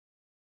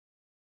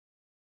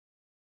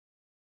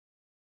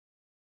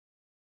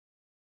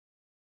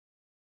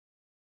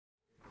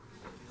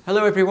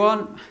Hello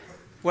everyone,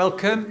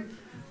 welcome.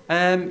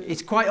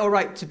 It's quite all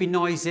right to be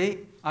noisy.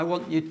 I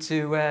want you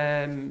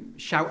to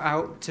shout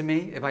out to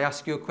me if I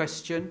ask you a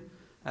question.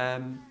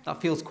 That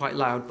feels quite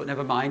loud, but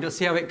never mind. I'll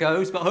see how it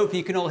goes, but hopefully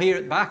you can all hear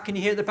at the back. Can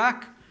you hear at the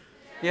back?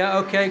 Yeah,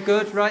 okay,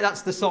 good. Right,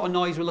 that's the sort of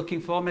noise we're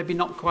looking for. Maybe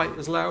not quite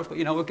as loud, but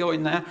you know, we're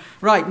going there.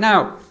 Right,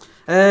 now,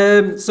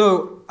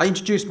 so I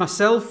introduced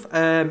myself.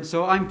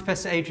 So I'm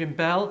Professor Adrian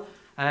Bell.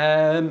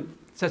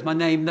 Says my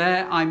name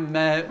there. I'm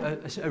a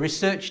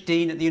research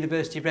dean at the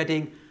University of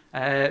Reading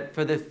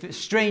for the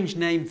strange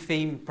name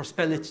theme,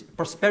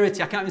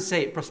 prosperity, I can't even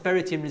say it,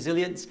 prosperity and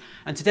resilience.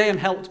 And today I'm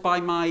helped by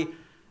my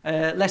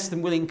less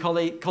than willing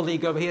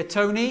colleague over here,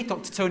 Tony,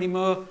 Dr. Tony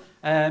Moore,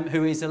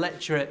 who is a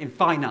lecturer in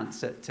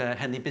finance at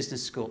Henley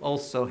Business School,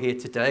 also here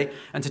today.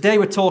 And today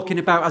we're talking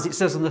about, as it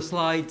says on the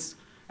slides,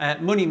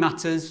 money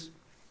matters.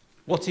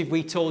 What if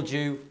we told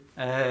you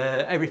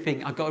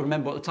everything, I've got to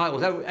remember what the title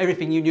was,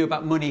 everything you knew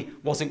about money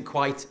wasn't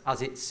quite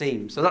as it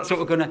seemed. So that's what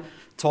we're going to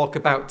talk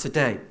about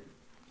today.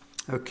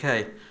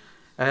 Okay,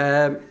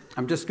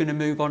 I'm just going to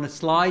move on a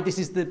slide. This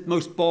is the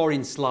most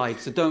boring slide,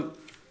 so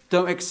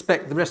don't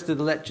expect the rest of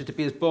the lecture to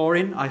be as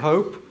boring, I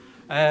hope.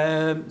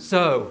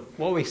 So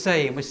what are we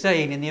saying? We're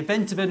saying in the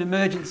event of an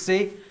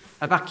emergency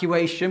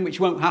evacuation, which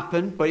won't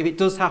happen, but if it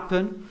does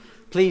happen,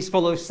 please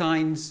follow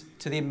signs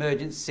to the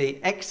emergency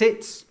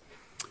exits.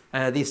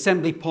 The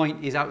assembly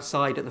point is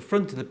outside at the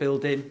front of the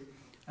building.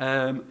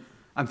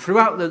 And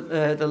throughout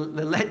the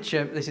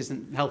lecture, this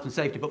isn't health and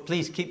safety, but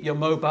please keep your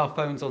mobile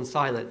phones on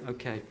silent.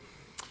 Okay,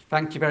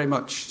 thank you very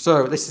much.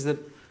 So this is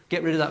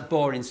get rid of that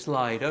boring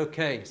slide.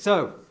 Okay,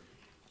 so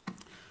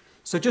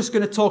just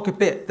going to talk a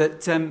bit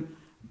that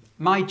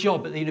my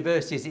job at the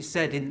university, as it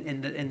said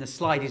in the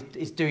slide,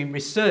 is doing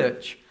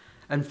research.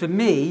 And for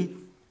me,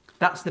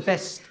 that's the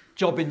best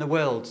job in the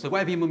world. So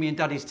whatever your mummy and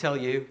daddies tell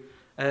you,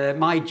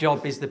 my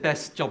job is the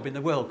best job in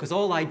the world, because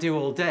all I do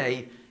all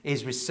day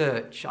is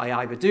research.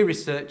 I either do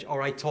research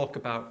or I talk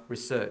about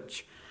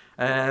research.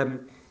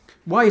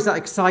 Why is that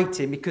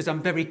exciting? Because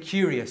I'm very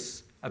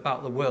curious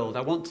about the world.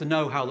 I want to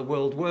know how the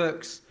world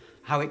works,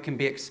 how it can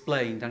be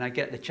explained, and I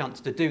get the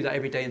chance to do that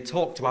every day and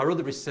talk to our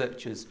other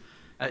researchers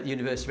at the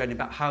University of Reading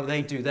about how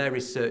they do their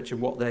research and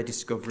what they're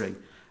discovering,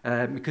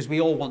 because we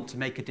all want to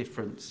make a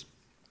difference.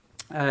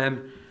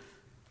 And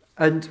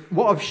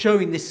what I'm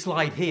showing this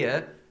slide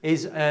here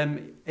is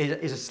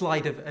a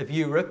slide of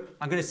Europe.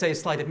 I'm going to say a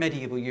slide of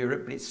medieval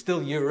Europe, but it's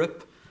still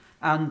Europe.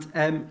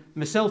 And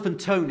myself and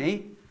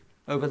Tony,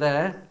 over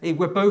there,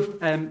 we're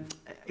both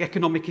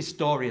economic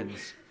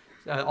historians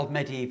of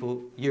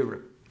medieval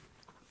Europe.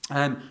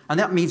 And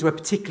that means we're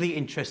particularly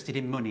interested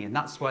in money, and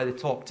that's why the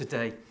talk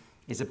today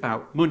is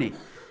about money.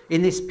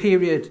 In this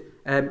period,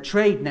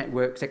 trade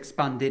networks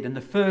expanded, and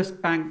the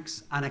first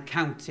banks and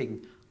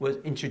accounting were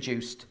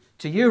introduced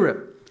to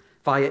Europe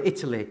via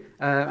Italy.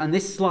 And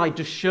this slide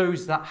just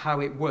shows that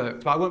how it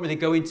worked. But I won't really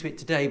go into it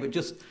today, but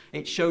just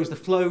it shows the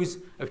flows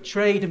of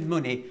trade and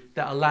money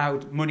that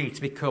allowed money to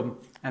become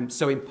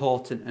so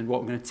important, and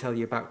what I'm going to tell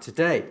you about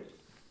today.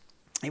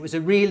 It was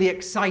a really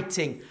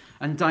exciting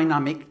and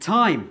dynamic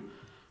time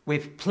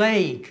with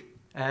plague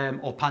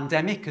or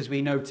pandemic, as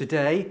we know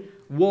today,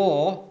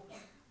 war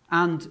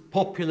and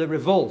popular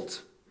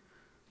revolt.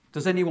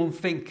 Does anyone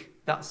think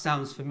that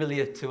sounds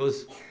familiar to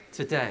us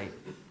today?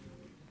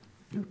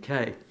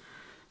 Okay.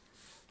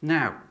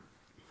 Now,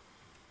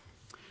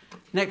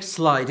 next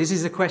slide. This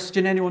is a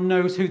question. Anyone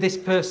knows who this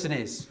person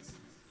is?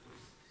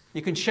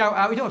 You can shout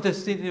out. We don't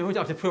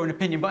have to throw an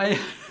opinion, but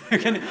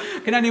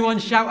can anyone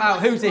shout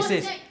out who this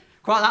is?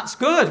 That's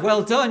good.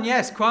 Well done.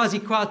 Yes, Kwasi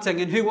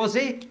Kwarteng. And who was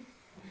he?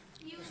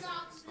 He was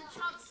the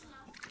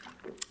Chancellor.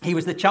 He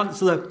was the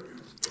Chancellor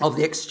of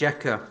the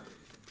Exchequer,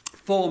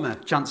 former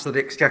Chancellor of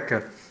the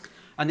Exchequer.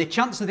 And the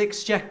Chancellor of the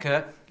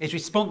Exchequer is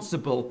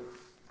responsible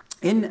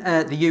in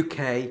the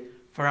UK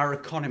for our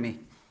economy,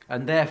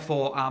 and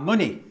therefore our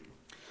money.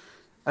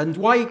 And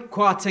why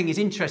Kwarteng is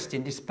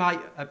interesting,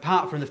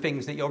 apart from the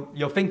things that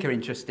you'll think are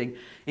interesting,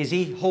 is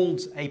he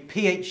holds a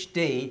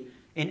PhD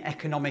in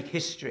economic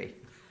history.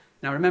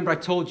 Now remember, I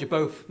told you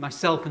both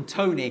myself and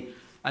Tony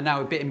are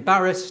now a bit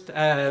embarrassed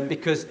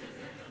because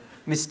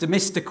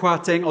Mr.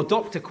 Kwarteng, or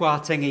Dr.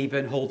 Kwarteng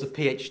even, holds a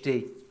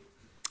PhD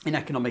in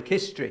economic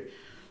history.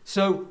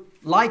 So,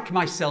 like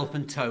myself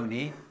and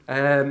Tony,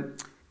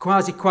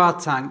 Kwasi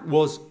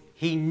Kwarteng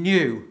he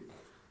knew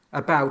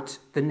about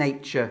the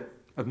nature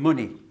of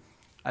money.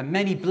 And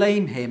many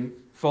blame him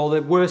for the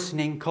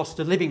worsening cost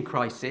of living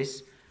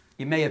crisis.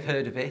 You may have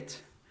heard of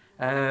it.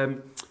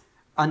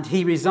 And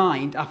he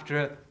resigned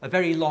after a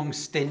very long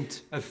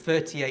stint of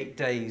 38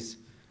 days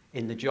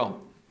in the job.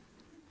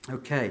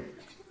 Okay.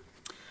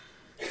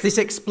 This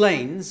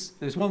explains,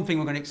 there's one thing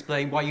we're going to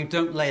explain, why you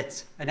don't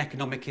let an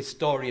economic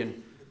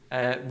historian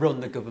run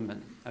the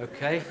government.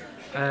 Okay?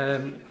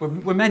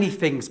 We're many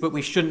things, but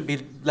we shouldn't be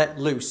let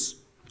loose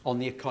on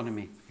the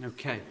economy.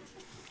 Okay.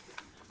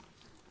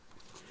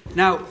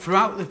 Now,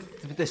 throughout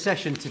the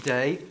session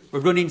today,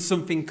 we're running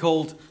something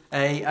called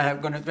a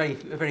very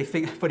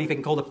funny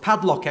thing called a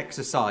padlock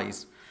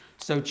exercise.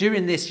 So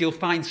during this, you'll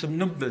find some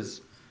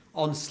numbers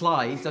on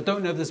slides. I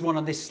don't know if there's one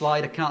on this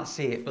slide, I can't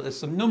see it, but there's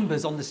some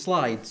numbers on the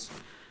slides.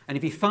 And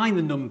if you find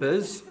the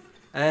numbers,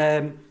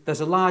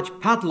 there's a large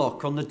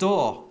padlock on the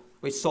door,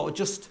 which is sort of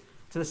just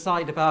to the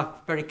side of our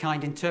very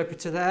kind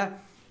interpreter there.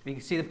 You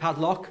can see the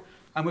padlock.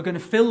 And we're going to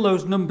fill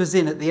those numbers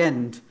in at the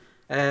end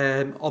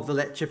of the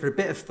lecture for a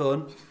bit of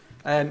fun.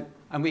 And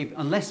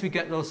unless we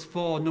get those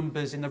 4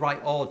 numbers in the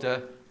right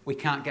order, we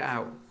can't get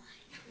out.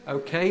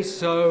 Okay,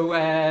 so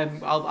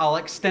I'll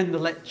extend the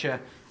lecture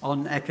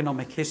on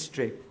economic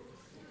history.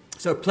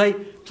 So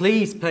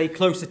please pay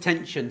close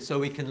attention so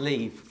we can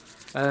leave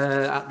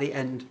at the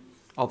end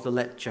of the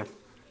lecture.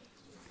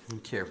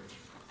 Thank you.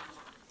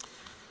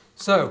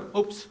 So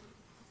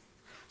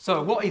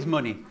what is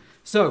money?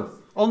 So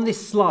on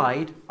this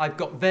slide, I've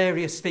got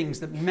various things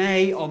that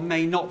may or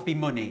may not be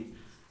money.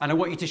 And I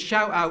want you to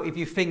shout out if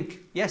you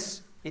think,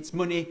 yes, it's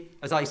money,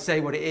 as I say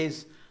what it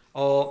is,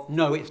 or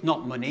no, it's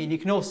not money. And you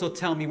can also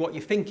tell me what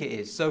you think it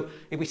is. So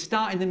if we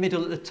start in the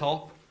middle at the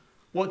top,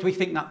 what do we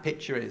think that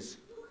picture is?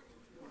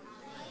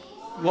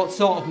 What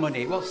sort of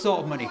money? What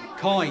sort of money?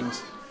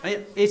 Coins.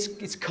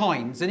 It's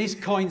coins. And is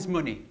coins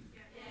money?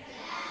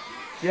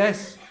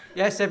 Yes?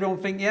 Yes, everyone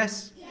think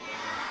yes?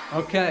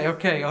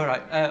 Okay, all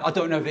right. I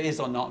don't know if it is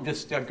or not.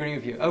 I agree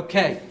with you.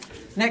 Okay.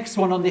 Next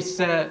one on this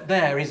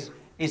there is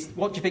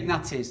what do you think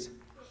that is?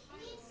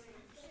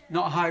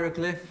 Not a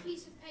hieroglyph?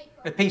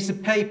 A piece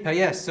of paper,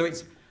 yes. So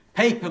it's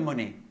paper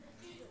money.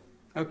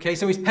 Okay,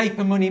 so is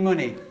paper money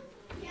money?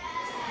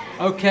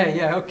 Okay,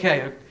 yeah,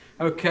 okay.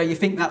 Okay, you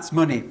think that's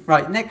money.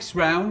 Right, next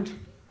round,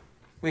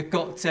 we've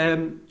got,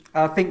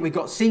 I think we've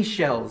got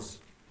seashells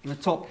on the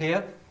top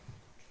here.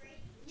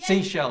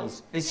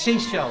 Seashells. Is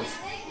seashells?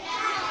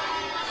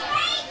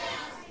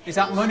 Is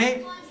that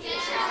money?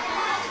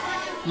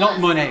 Not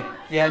money.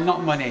 Yeah,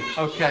 not money.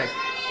 Okay.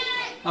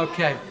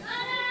 Okay.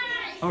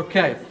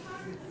 Okay.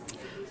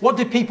 What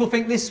do people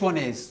think this one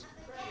is?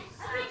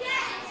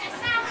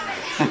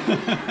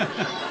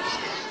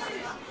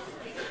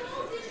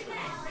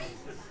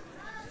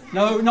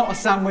 No, not a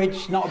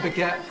sandwich, not a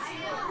baguette.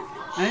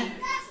 Eh?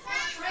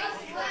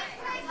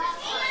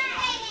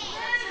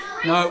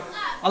 No,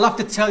 I'll have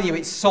to tell you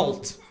it's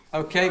salt.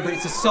 Okay, but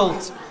it's a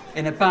salt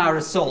in a bar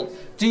of salt.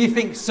 Do you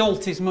think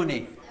salt is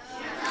money?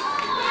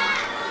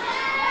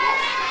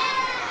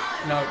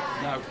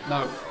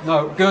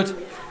 No. Good.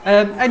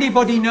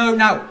 Anybody know?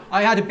 Now,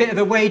 I had a bit of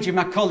a wager with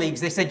my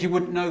colleagues. They said you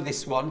wouldn't know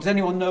this one. Does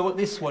anyone know what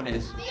this one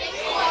is?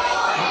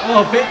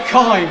 Oh,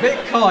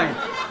 Bitcoin.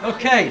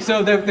 Okay,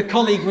 so the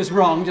colleague was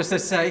wrong, just to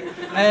say.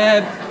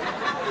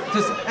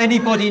 Does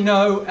anybody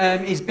know,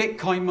 is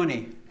Bitcoin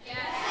money?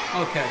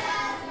 Okay,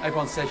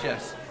 everyone says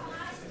yes.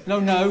 No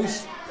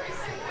no's?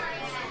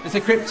 It's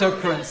a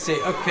cryptocurrency.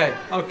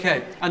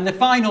 Okay. And the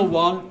final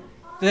one,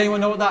 does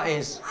anyone know what that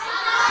is?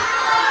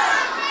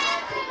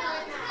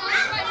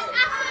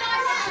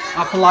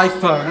 Apple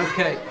iPhone,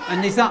 okay.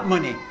 And is that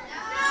money?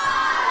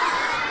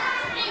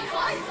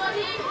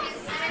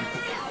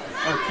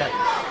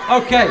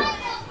 Okay.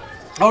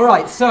 All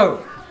right, so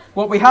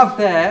what we have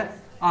there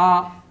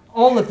are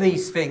all of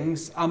these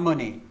things are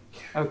money.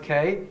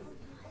 Okay.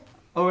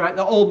 All right,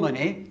 they're all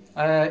money.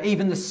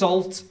 Even the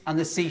salt and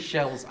the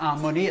seashells are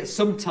money. At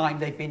some time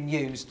they've been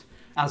used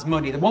as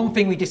money. The one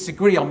thing we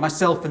disagree on,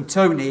 myself and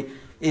Tony,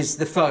 is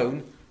the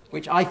phone,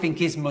 which I think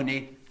is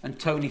money and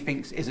Tony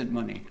thinks isn't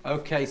money.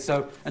 Okay,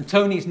 so, and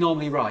Tony's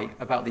normally right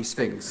about these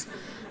things.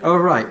 All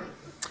right,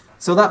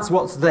 so that's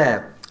what's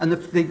there. And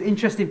the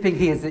interesting thing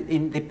here is that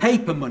in the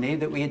paper money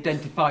that we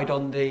identified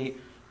on the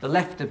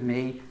left of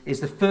me is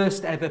the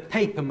first ever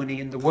paper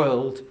money in the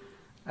world.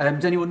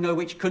 Does anyone know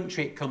which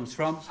country it comes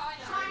from?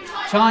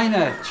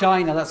 China,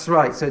 that's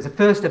right. So it's the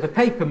first ever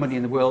paper money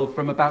in the world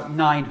from about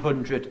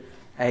 900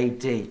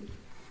 AD.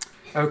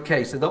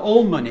 Okay, so they're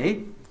all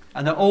money,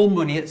 and they're all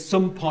money at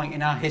some point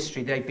in our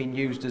history they've been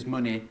used as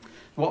money.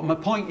 What my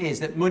point is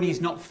that money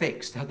is not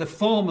fixed. The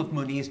form of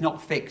money is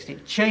not fixed.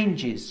 It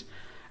changes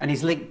and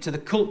is linked to the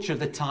culture of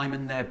the time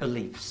and their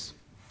beliefs.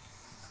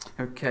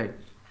 Okay,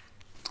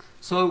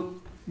 so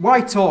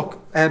why talk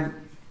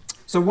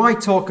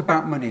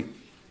about money?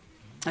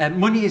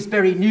 Money is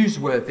very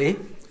newsworthy,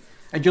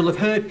 and you'll have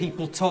heard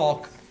people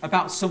talk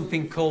about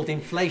something called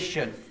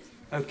inflation.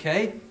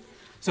 Okay,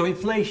 so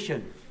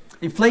inflation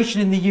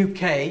in the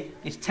UK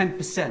is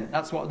 10%.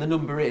 That's what the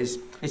number is.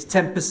 It's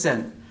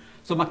 10%.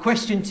 So my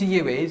question to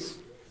you is,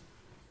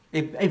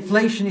 if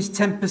inflation is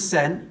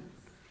 10%,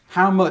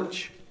 how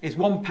much is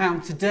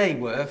 £1 today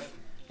worth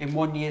in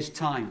 1 year's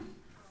time?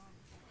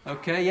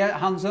 Okay, yeah,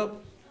 hands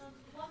up.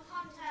 £1.10.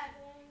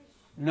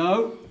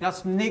 No,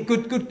 that's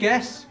good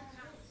guess.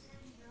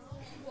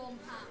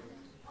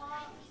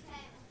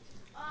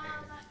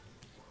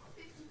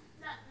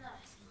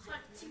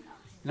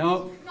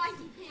 No.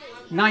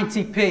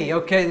 90p.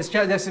 Okay, this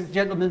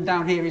gentleman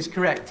down here is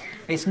correct.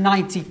 It's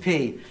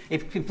 90p.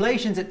 If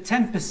inflation's at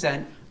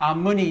 10%, our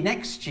money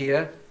next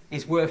year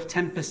is worth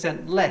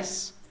 10%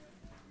 less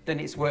than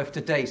it's worth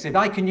today. So if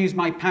I can use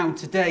my pound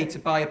today to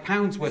buy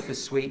 £1's worth of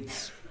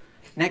sweets,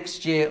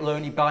 next year it'll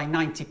only buy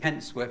 90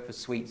 pence worth of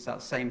sweets,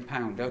 that same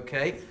pound.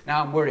 Okay?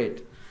 Now I'm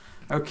worried.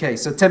 Okay,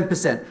 so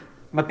 10%.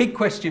 My big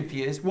question for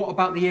you is, what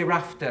about the year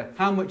after?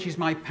 How much is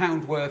my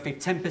pound worth if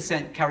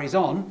 10% carries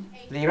on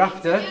the year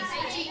after?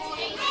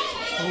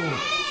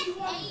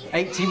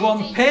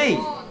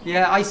 81p.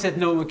 Yeah, I said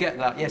no one would get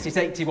that. Yes, it's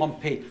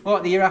 81p. What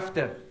about the year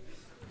after?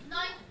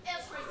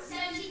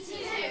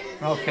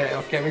 72.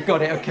 Okay, we've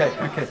got it. Okay.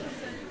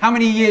 How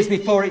many years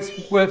before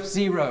it's worth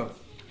 0?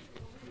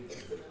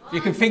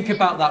 You can think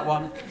about that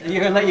one.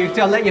 I'll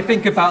let you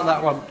think about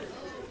that one.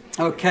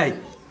 Okay.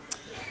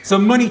 So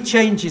money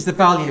changes the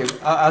value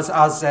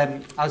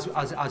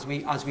as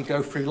we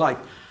go through life.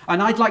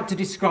 And I'd like to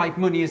describe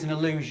money as an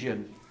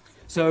illusion.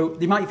 So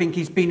you might think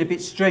he's been a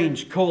bit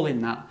strange calling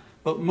that,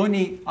 but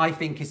money, I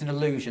think, is an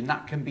illusion.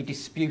 That can be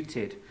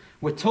disputed.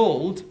 We're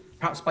told,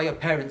 perhaps by your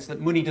parents, that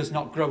money does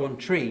not grow on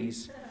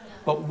trees.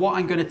 But what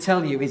I'm going to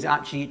tell you is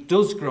actually it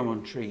does grow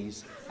on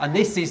trees. And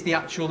this is the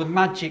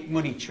magic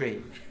money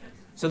tree.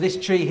 So this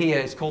tree here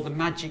is called the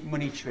magic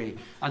money tree.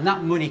 And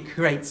that money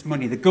creates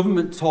money. The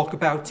government talk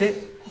about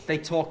it. They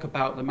talk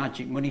about the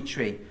magic money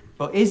tree.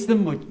 But is the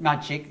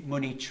magic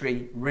money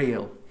tree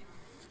real?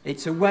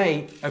 It's a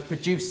way of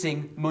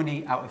producing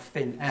money out of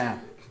thin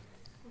air.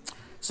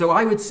 So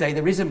I would say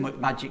there is a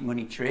magic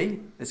money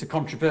tree. It's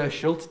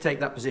controversial to take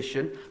that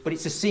position, but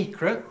it's a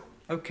secret,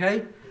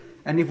 okay?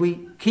 And if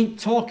we keep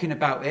talking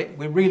about it,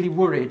 we're really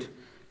worried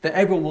that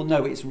everyone will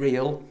know it's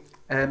real,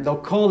 and they'll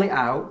call it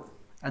out,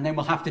 and then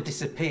we'll have to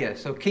disappear.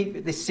 So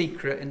keep this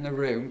secret in the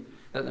room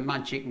that the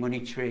magic money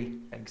tree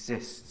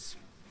exists.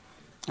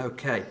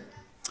 Okay.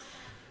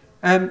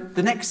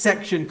 The next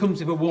section comes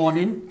with a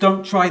warning.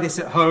 Don't try this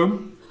at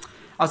home.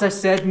 As I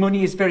said,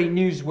 money is very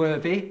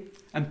newsworthy,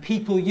 and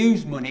people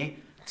use money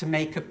to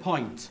make a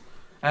point.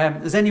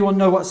 Does anyone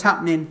know what's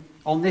happening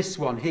on this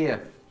one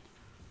here?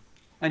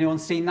 Anyone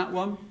seen that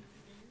one?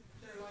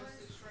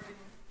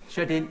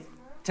 Shredding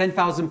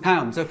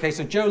 £10,000. Okay,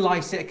 so Joe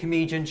Lycett, a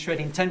comedian,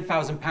 shredding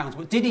 £10,000.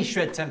 But did he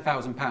shred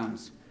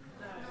 £10,000?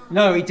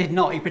 No, he did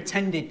not. He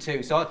pretended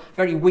to. So a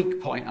very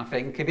weak point, I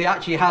think. If he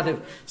actually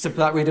had something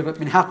like, we'd have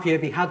been happier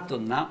if he had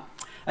done that.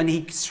 And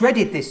he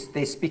shredded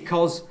this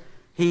because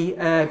he,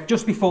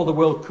 just before the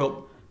World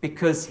Cup,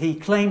 because he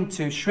claimed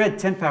to shred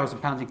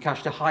 £10,000 in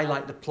cash to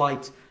highlight the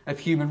plight of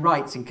human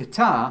rights in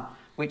Qatar,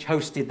 which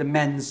hosted the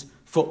Men's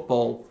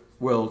Football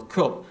World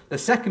Cup. The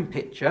second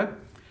picture,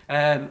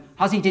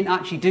 as he didn't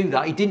actually do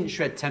that, he didn't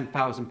shred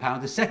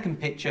 £10,000. The second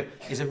picture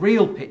is a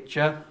real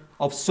picture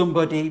of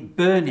somebody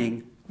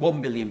burning £1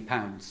 million.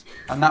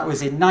 And that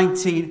was in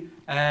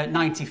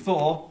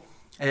 1994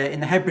 in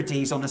the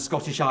Hebrides on a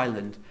Scottish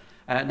island.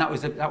 And that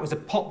was a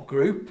pop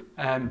group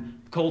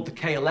called the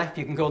KLF.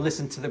 You can go and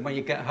listen to them when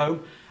you get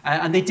home.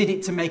 And they did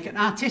it to make an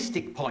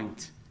artistic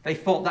point. They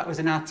thought that was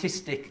an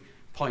artistic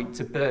point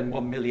to burn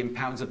 £1 million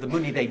of the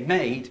money they'd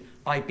made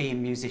by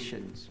being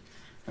musicians.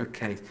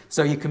 Okay,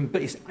 so you can.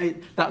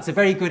 That's a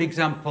very good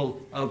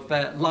example of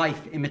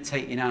life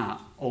imitating art,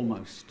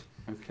 almost.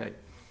 Okay.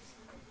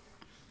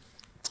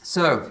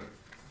 So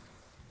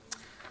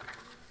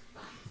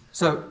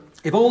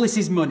if all this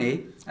is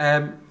money,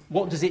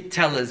 what does it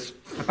tell us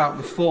about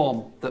the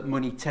form that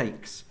money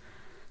takes?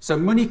 So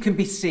money can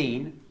be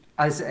seen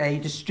as a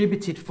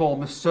distributed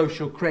form of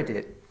social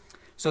credit.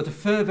 So to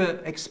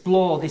further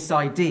explore this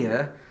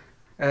idea,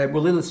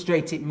 we'll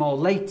illustrate it more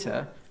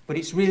later, but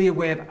it's really a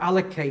way of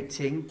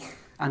allocating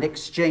and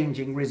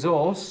exchanging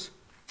resource.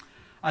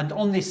 And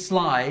on this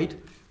slide,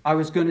 I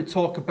was going to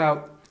talk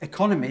about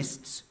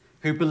economists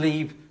who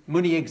believe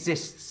money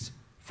exists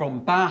from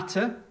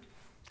barter.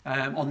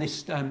 On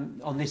this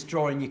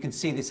drawing, you can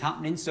see this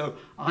happening. So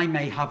I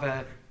may have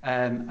a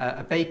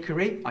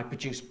bakery, I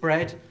produce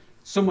bread.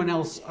 Someone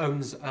else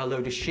owns a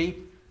load of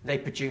sheep. They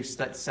produce,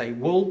 let's say,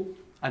 wool.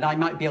 And I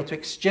might be able to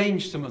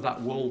exchange some of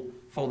that wool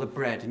for the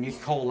bread, and you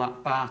call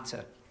that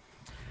barter.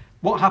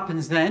 What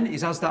happens then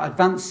is, as that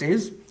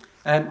advances,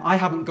 I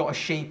haven't got a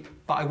sheep,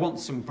 but I want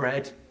some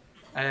bread.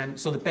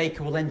 So the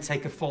baker will then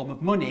take a form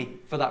of money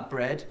for that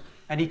bread,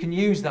 and he can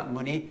use that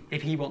money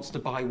if he wants to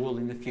buy wool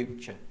in the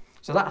future.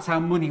 So that's how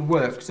money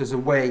works as a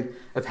way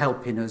of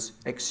helping us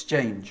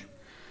exchange.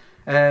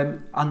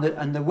 And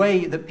the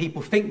way that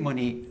people think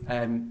money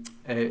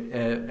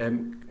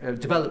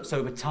develops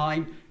over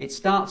time, it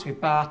starts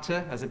with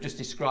barter, as I've just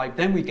described,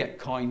 then we get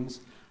coins,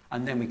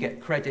 and then we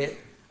get credit.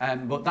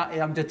 But that,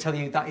 I'm going to tell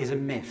you, that is a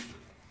myth.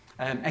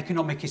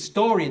 Economic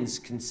historians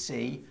can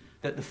see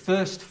that the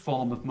first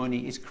form of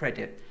money is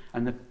credit.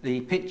 And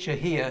the picture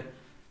here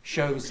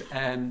shows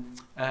an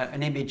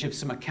image of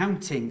some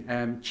accounting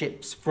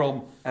chips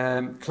from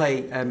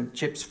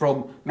chips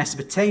from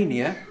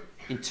Mesopotamia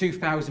in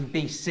 2000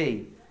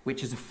 BC,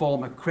 which is a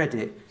form of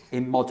credit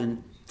in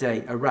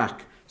modern-day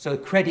Iraq. So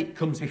credit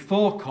comes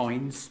before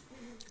coins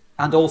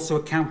and also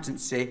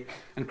accountancy,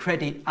 and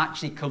credit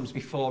actually comes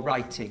before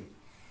writing.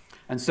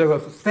 And so a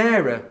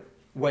fairer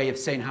way of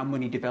saying how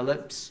money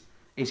develops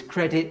is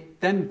credit,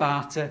 then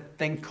barter,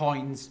 then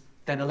coins,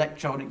 then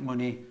electronic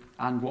money,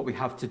 and what we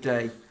have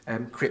today,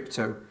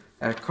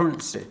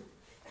 cryptocurrency.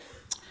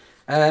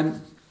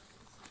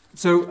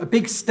 So a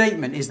big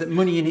statement is that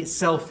money in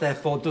itself,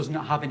 therefore, does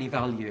not have any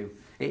value.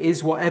 It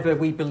is whatever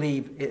we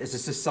believe it as a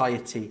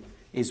society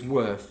is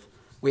worth.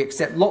 We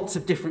accept lots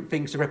of different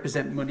things to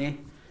represent money,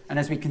 and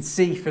as we can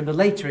see from the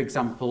later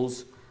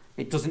examples,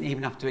 it doesn't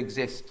even have to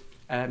exist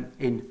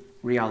in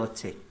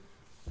reality.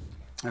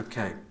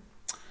 Okay.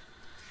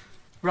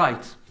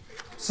 Right.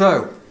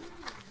 So,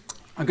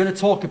 I'm going to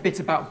talk a bit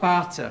about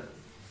barter.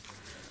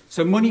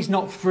 So money's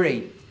not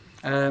free.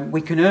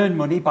 We can earn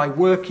money by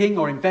working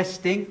or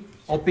investing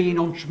or being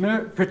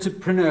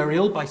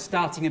entrepreneurial by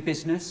starting a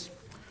business,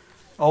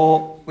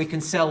 or we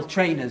can sell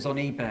trainers on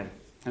eBay,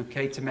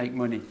 okay, to make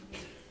money.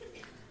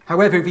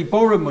 However, if we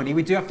borrow money,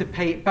 we do have to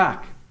pay it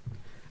back,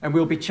 and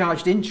we'll be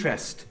charged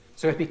interest.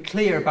 So we have to be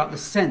clear about the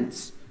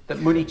sense that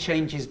money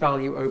changes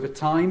value over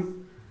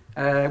time.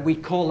 We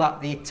call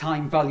that the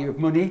time value of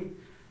money,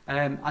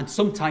 and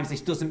sometimes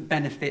this doesn't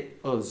benefit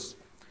us.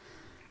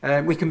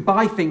 We can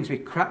buy things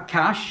with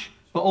cash,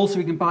 but also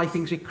we can buy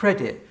things with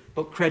credit,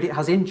 but credit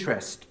has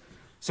interest.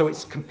 So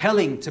it's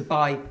compelling to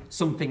buy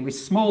something with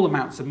small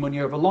amounts of money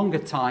over a longer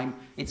time.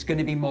 It's going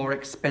to be more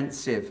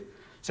expensive.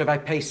 So if I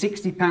pay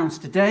 £60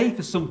 today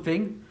for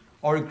something,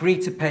 or agree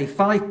to pay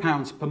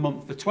 £5 per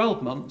month for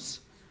 12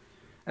 months,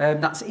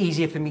 that's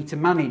easier for me to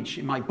manage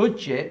in my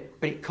budget,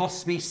 but it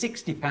costs me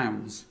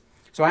 £60.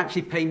 So I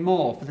actually pay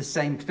more for the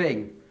same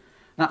thing.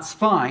 That's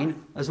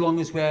fine, as long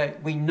as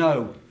we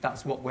know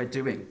that's what we're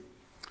doing.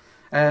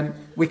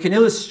 We can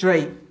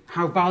illustrate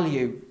how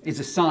value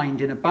is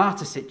assigned in a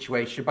barter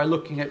situation by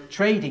looking at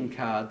trading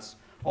cards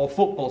or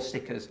football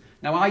stickers.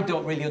 Now, I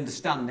don't really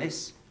understand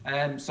this,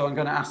 so I'm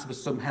going to ask for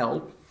some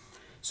help.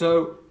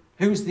 So,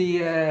 who's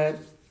the...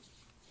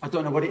 I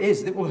don't know what it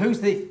is. Well, who's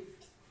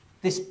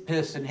this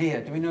person here?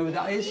 Do we know who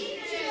that is?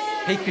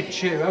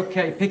 Pikachu.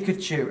 Okay,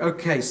 Pikachu.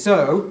 Okay,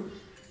 so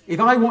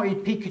if I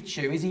wanted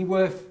Pikachu, is he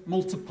worth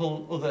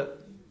multiple other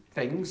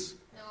things?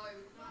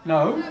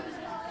 No. No?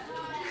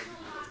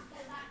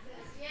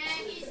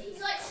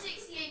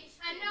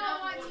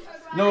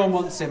 No one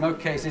wants him.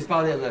 Okay, so he's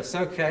valueless.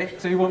 Okay,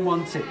 so you won't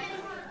want him.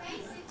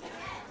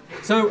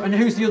 So, and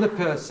who's the other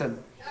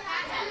person?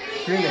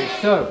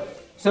 Grealish.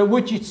 So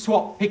would you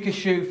swap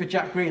Pikachu for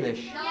Jack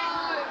Grealish? No.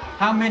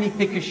 How many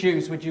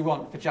Pikachus would you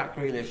want for Jack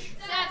Grealish?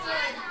 7.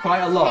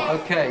 Quite a lot.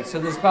 Okay, so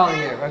there's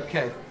value.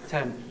 Okay,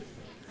 10.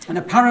 And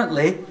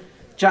apparently,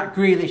 Jack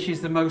Grealish is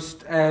the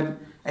most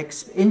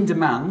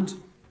in-demand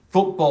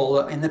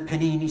footballer in the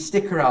Panini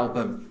sticker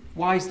album.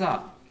 Why is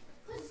that?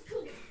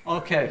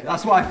 Okay,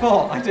 that's what I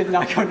thought. I couldn't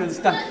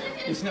understand.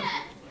 It's not.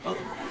 Oh.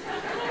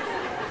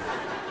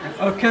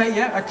 Okay,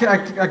 yeah,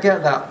 I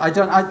get that.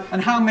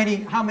 And how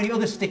many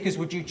other stickers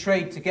would you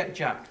trade to get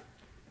Jack?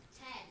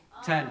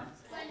 10. 10.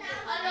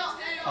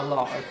 A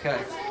lot.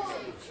 Okay.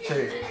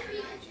 2.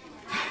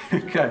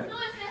 Okay.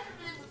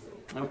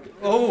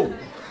 Oh.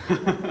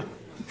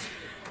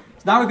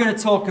 Now we're going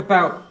to talk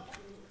about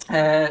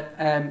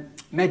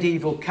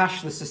medieval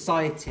cashless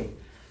society.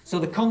 So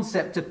the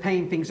concept of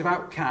paying things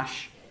without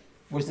cash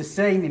was the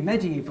same in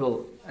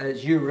medieval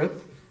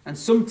Europe, and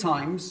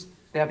sometimes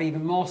they have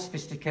even more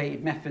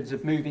sophisticated methods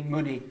of moving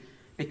money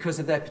because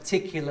of their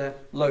particular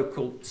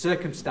local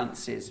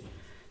circumstances.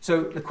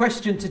 So the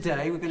question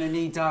today, we're going to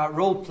need our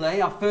role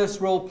play, our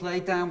first role play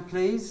down,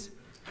 please.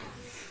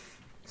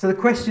 So the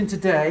question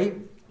today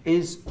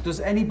is, does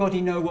anybody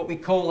know what we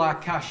call our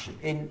cash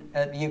in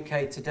the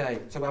UK today?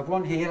 So we have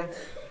one here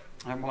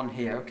and one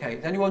here. Okay,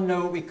 does anyone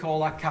know what we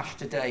call our cash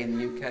today in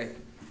the UK?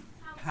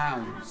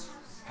 Pounds.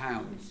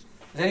 Pounds.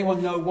 Does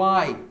anyone know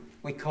why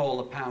we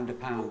call a pound a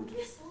pound?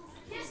 Yes,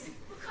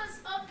 because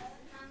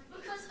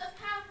a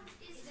pound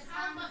is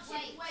how much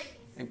it weighs.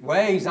 It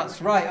weighs,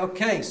 that's right.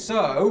 Okay,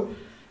 so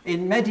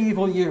in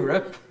medieval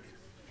Europe,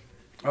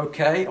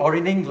 okay, or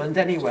in England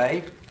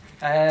anyway,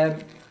 a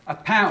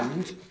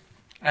pound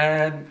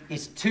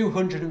is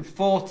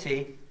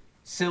 240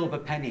 silver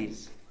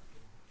pennies.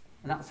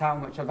 And that's how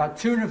much. I've had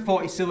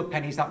 240 silver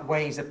pennies, that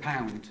weighs a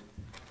pound.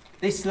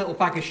 This little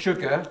bag of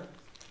sugar,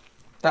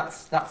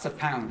 that's a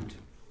pound.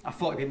 I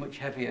thought it'd be much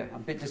heavier. I'm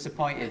a bit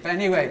disappointed. But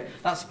anyway,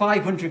 that's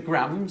 500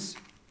 grams.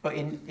 But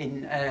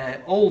in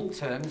old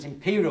terms,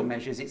 imperial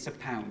measures, it's a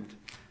pound.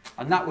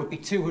 And that would be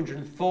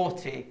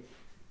 240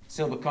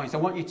 silver coins. I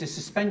want you to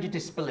suspend your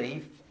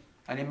disbelief.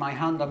 And in my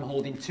hand, I'm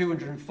holding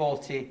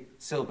 240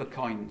 silver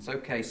coins.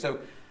 Okay, so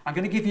I'm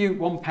going to give you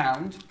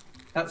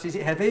 £1. Is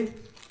it heavy?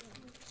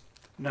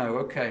 No,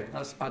 okay,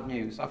 that's bad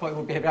news. I thought it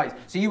would be heavy. Right.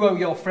 So you owe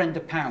your friend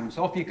 £1.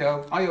 So off you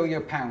go. I owe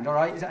you £1. All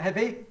right, is that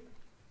heavy?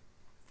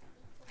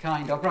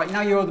 Kind of. Right,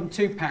 now you owe them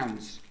 £2.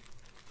 Is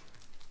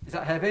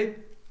that heavy?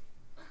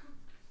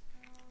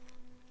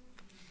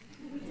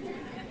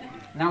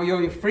 Now you owe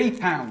you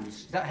 £3.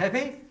 Is that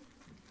heavy?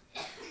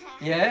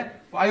 Yeah?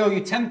 Well, I owe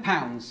you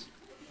 £10.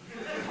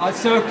 Oh,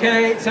 it's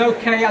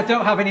okay, I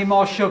don't have any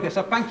more sugar,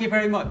 so thank you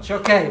very much.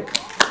 Okay.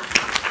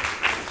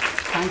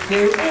 Thank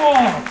you. Oh,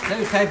 that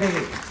was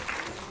heavy.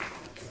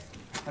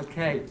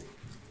 Okay.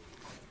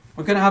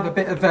 We're going to have a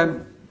bit of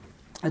a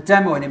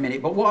demo in a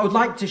minute, but what I would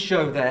like to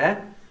show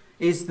there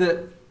is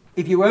that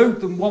if you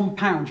owed them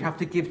 £1, you have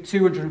to give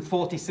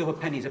 240 silver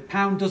pennies. A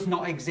pound does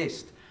not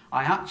exist.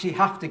 I actually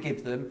have to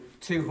give them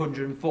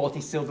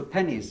 240 silver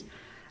pennies.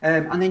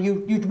 And then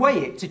you'd weigh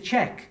it to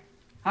check.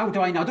 How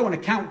do I know? I don't want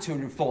to count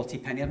 240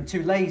 pennies. I'm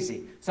too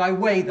lazy. So I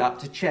weigh that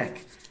to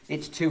check.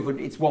 It's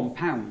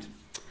 £1.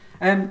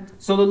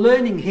 So the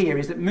learning here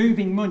is that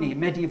moving money in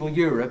medieval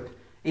Europe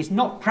is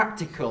not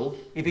practical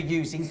if you're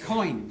using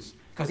coins,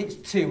 because it's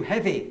too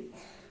heavy.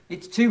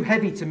 It's too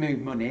heavy to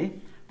move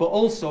money, but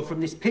also from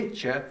this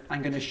picture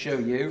I'm going to show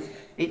you,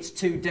 it's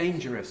too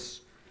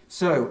dangerous.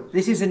 So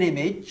this is an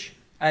image.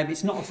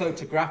 It's not a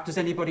photograph. Does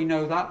anybody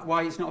know that?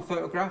 Why it's not a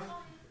photograph?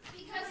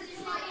 Because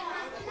it's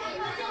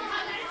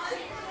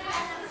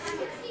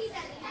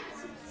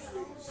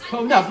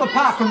Well, no, but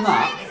apart from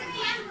that,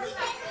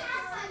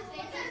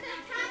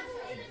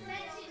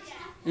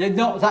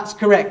 that's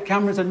correct.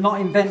 Cameras are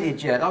not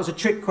invented yet. That was a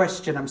trick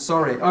question. I'm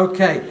sorry.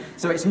 Okay,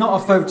 so it's not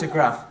a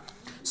photograph.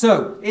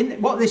 So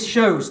what this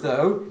shows,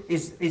 though,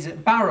 is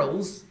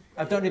barrels.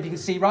 I don't know if you can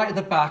see right at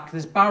the back.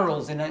 There's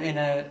barrels in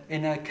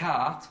a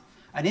cart,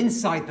 and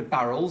inside the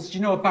barrels, do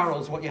you know a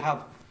barrel's what you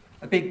have?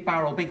 A big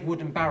barrel, big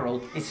wooden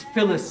barrel, is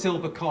full of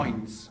silver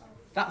coins.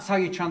 That's how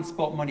you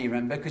transport money,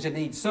 remember, because you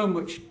need so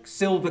much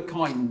silver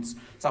coins.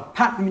 So I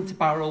pack them into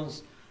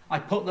barrels. I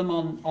put them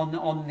on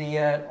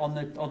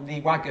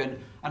the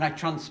wagon, and I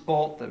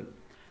transport them.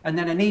 And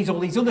then I need all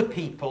these other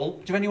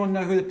people. Do anyone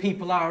know who the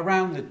people are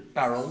around the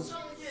barrels?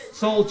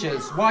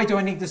 Soldiers. Why do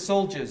I need the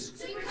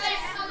soldiers?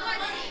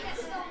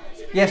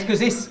 Yes, because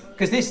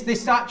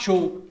this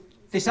actual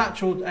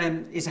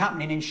is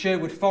happening in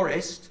Sherwood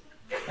Forest,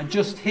 and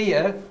just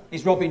here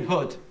is Robin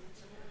Hood.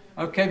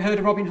 Okay, heard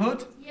of Robin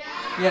Hood?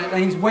 Yeah,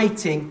 and he's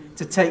waiting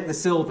to take the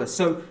silver.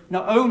 So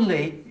not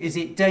only is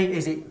it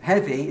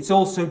heavy, it's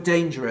also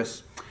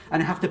dangerous.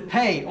 And I have to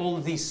pay all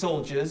of these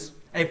soldiers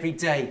every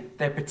day.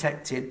 They're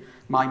protecting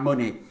my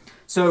money.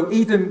 So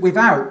even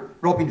without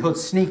Robin Hood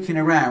sneaking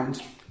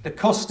around, the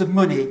cost of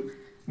money,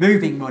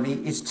 moving money,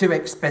 is too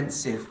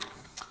expensive.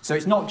 So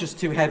it's not just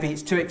too heavy,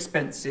 it's too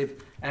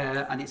expensive,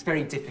 and it's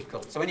very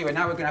difficult. So anyway,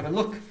 now we're going to have a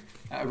look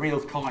at a real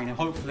coin, and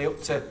hopefully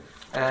up to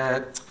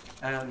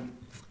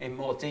in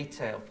more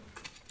detail.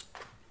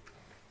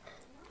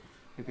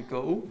 Here we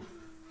go.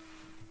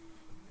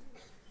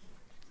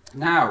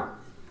 Now,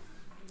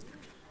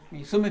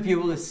 some of you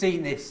will have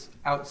seen this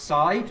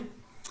outside.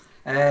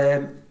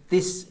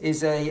 This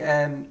is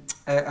a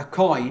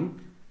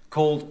coin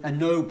called a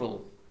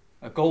noble,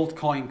 a gold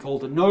coin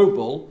called a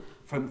noble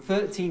from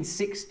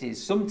 1360s,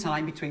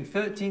 sometime between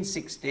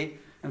 1360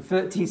 and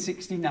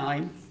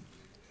 1369,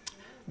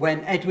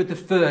 when Edward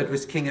III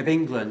was King of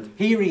England.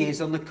 Here he is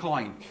on the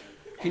coin.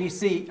 Can you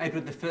see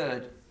Edward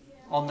III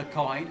on the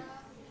coin?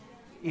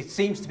 He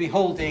seems to be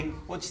holding,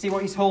 do you see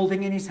what he's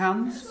holding in his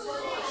hands?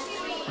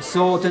 A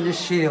sword and a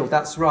shield,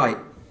 that's right.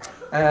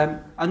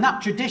 And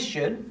that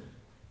tradition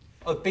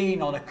of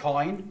being on a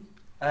coin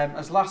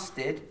has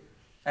lasted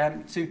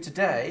to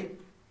today.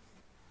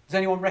 Does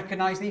anyone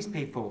recognise these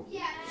people?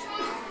 Yeah.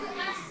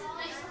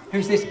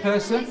 Who's this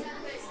person?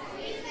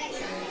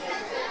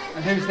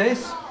 And who's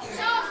this?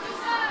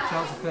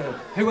 Charles III.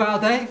 Who are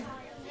they?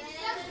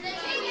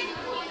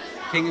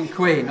 King and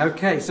Queen.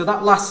 Okay, so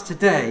that lasts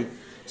today.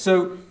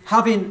 So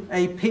having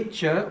a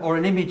picture or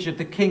an image of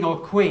the king or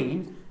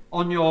queen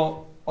on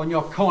your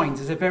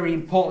coins is a very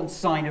important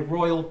sign of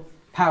royal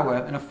power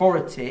and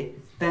authority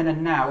then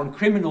and now. And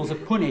criminals are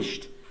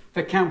punished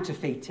for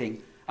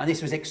counterfeiting. And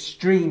this was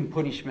extreme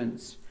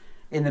punishments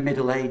in the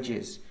Middle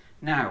Ages.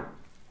 Now,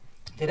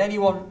 did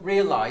anyone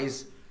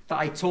realise that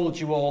I told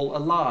you all a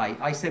lie?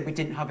 I said we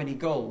didn't have any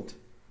gold.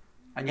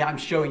 And yet I'm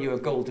showing you a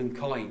golden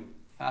coin,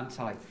 aren't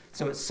I?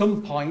 So at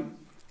some point,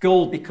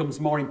 gold becomes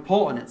more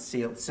important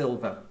than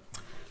silver.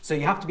 So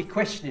you have to be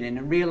questioning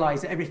and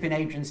realise that everything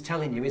Adrian's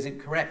telling you isn't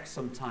correct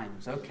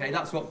sometimes. Okay,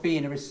 that's what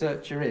being a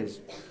researcher is.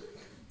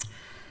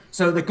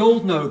 So the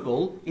gold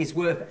noble is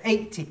worth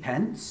 80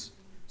 pence.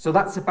 So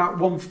that's about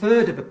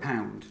 £1/3 of a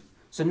pound.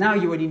 So now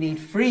you only need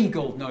 3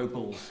 gold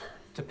nobles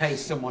to pay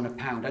someone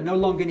 £1. I no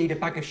longer need a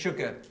bag of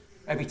sugar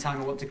every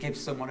time I want to give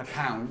someone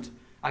 £1.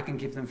 I can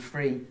give them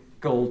 3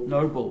 gold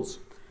nobles,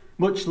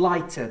 much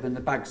lighter than the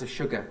bags of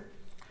sugar.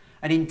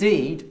 And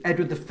indeed,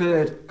 Edward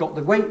III got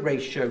the weight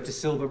ratio to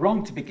silver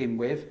wrong to begin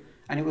with,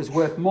 and it was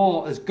worth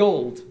more as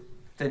gold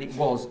than it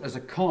was as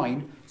a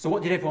coin. So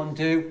what did everyone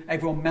do?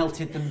 Everyone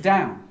melted them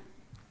down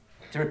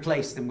to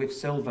replace them with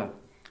silver.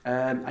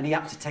 And he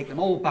had to take them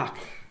all back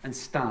and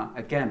start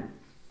again.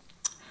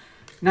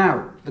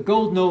 Now, the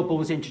gold noble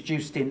was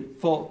introduced in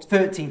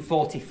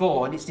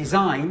 1344, and its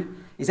design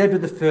is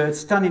Edward III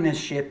standing in a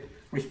ship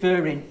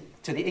referring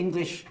to the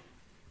English,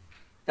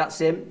 that's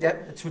him,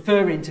 it's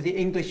referring to the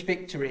English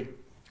victory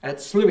at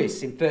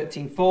Sluis in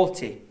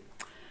 1340.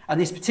 And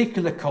this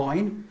particular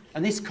coin,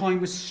 and this coin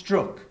was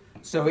struck,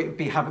 so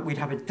we'd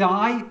have a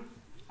die,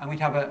 and we'd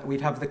have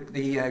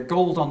the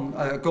gold on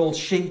a gold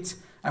sheet,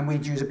 and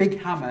we'd use a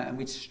big hammer and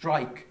we'd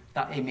strike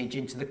that image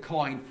into the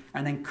coin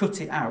and then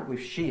cut it out with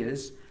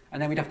shears,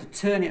 and then we'd have to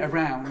turn it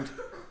around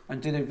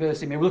and do the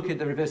reverse image. We'll look at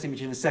the reverse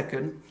image in a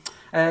second.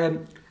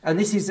 And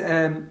this is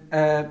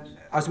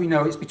as we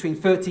know, it's between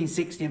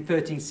 1360 and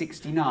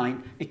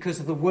 1369 because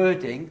of the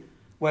wording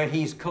where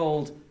he's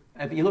called,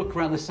 if you look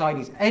around the side,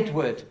 he's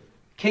Edward,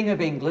 King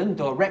of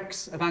England, or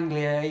Rex of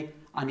Angliae,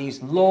 and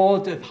he's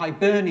Lord of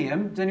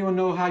Hibernium. Does anyone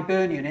know what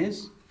Hibernian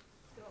is?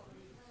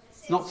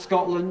 Not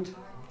Scotland,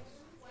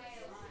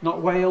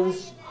 not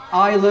Wales,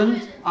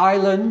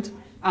 Ireland,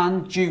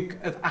 and Duke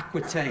of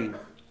Aquitaine.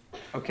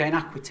 Okay, and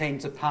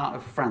Aquitaine's a part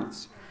of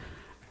France.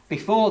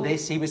 Before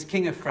this, he was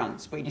King of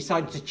France, but he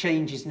decided to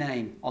change his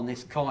name on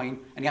this coin,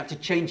 and he had to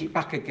change it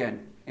back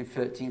again in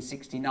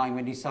 1369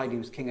 when he decided he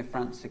was King of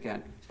France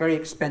again. It's very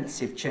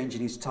expensive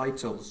changing his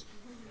titles.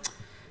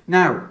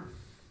 Now,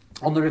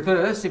 on the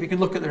reverse, if you can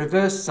look at the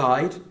reverse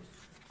side,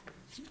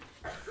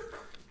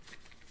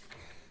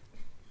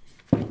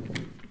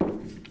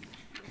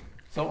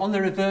 so on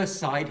the reverse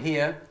side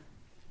here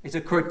is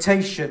a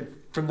quotation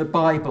from the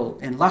Bible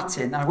in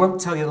Latin. I won't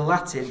tell you the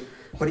Latin,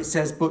 but it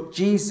says, "But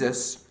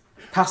Jesus,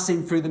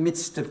 passing through the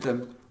midst of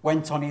them,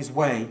 went on his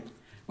way,"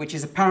 which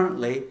is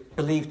apparently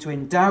believed to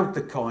endow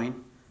the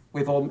coin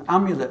with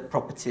amulet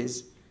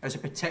properties as a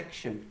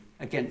protection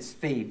against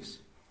thieves.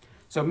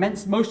 So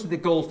most of the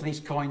gold for these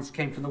coins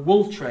came from the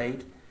wool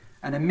trade,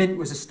 and a mint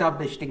was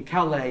established in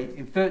Calais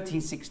in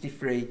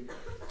 1363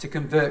 to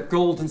convert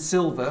gold and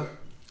silver,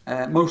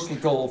 mostly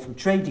gold, from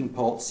trading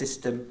port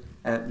system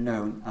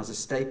known as a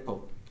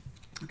staple.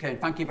 Okay,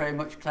 thank you very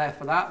much, Claire,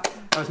 for that.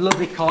 That was a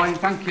lovely coin.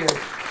 Thank you.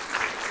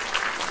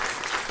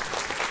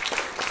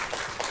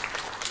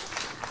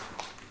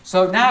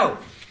 So now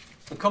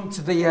we come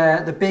to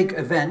the big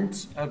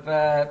event of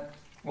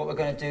what we're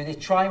going to do.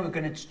 We're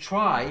going to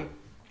try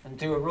and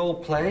do a role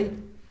play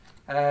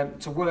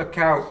to work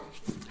out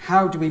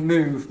how do we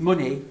move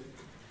money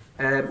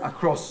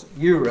across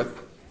Europe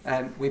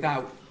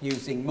without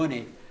using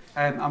money.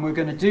 And we're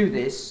going to do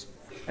this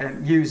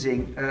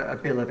using a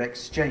bill of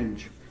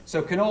exchange.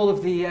 So can all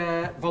of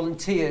the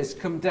volunteers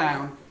come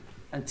down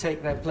and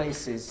take their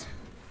places?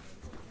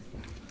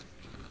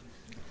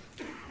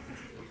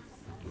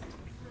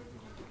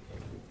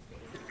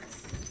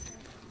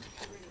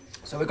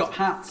 So we've got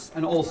hats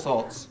and all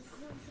sorts.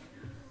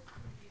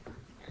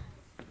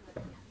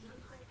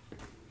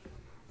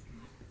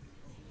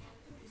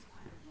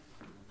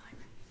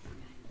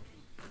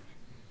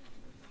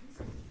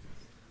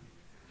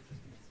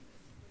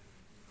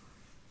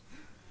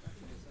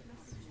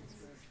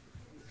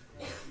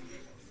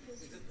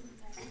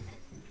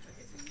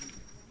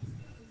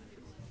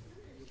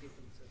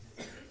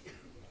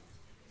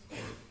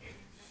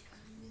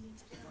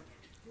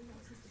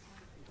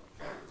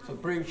 So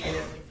Bruges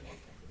here.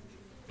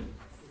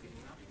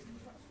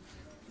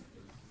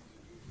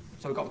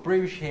 So we've got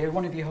Bruges here.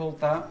 One of you hold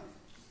that.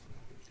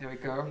 There we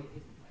go.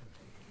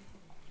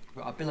 We've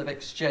got our bill of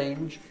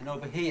exchange. And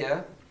over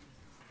here,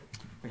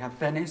 we have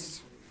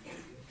Venice.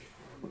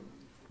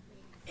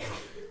 So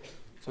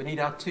we need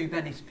our 2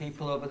 Venice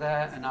people over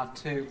there and our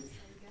 2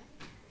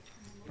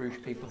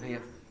 Bruges people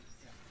here.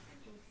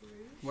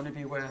 One of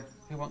you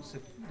who wants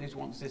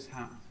this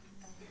hat?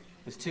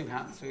 There's 2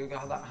 hats, so you'll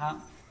have that hat.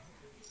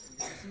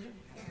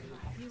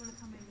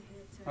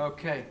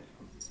 Okay.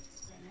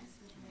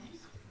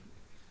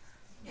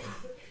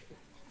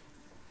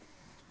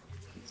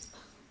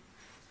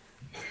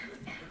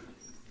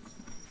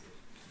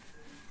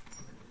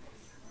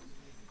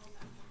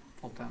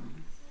 Hold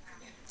down.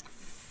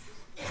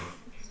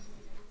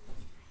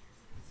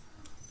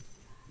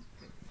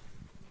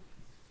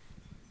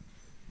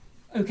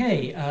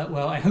 Okay,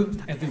 well, I hope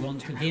everyone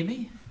can hear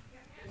me.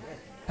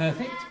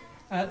 Perfect.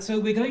 So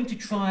we're going to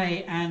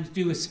try and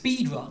do a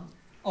speed run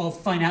of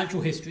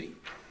financial history,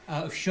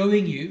 of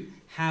showing you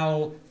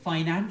how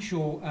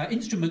financial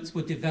instruments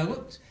were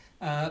developed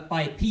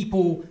by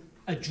people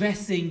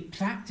addressing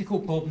practical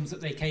problems that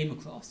they came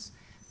across.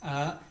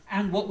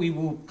 And what we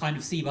will kind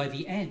of see by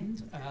the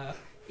end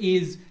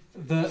is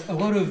that a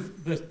lot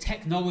of the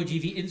technology,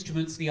 the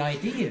instruments, the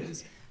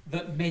ideas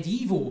that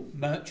medieval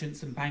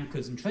merchants and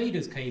bankers and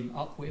traders came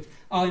up with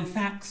are in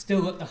fact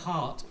still at the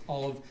heart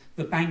of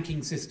the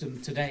banking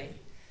system today.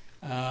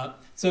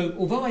 So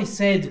although I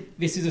said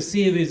this is a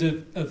series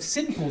of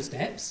simple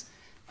steps,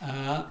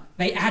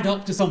 they add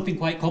up to something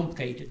quite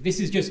complicated. This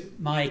is just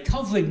my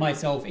covering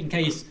myself in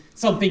case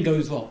something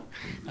goes wrong.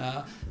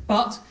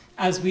 But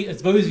as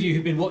those of you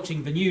who've been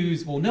watching the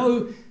news will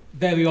know,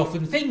 very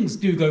often things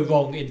do go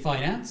wrong in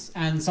finance,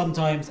 and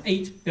sometimes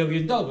 $8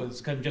 billion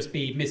can just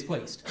be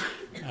misplaced.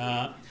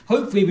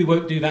 Hopefully we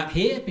won't do that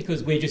here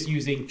because we're just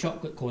using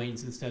chocolate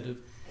coins instead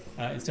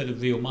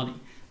of real money.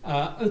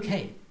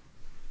 Okay,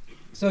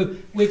 so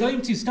we're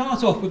going to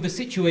start off with the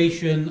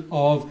situation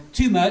of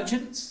 2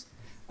 merchants,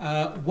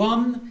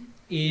 one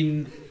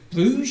in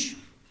Bruges,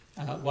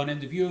 one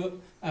end of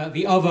Europe,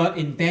 the other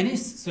in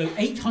Venice, so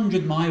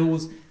 800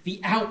 miles, the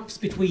Alps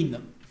between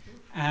them.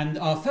 And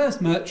our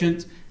first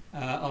merchant,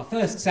 our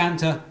first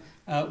Santa,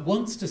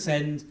 wants to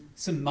send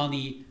some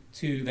money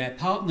to their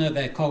partner,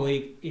 their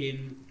colleague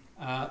in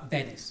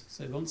Venice.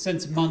 So they want to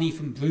send some money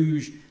from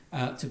Bruges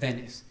to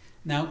Venice.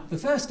 Now, the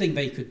first thing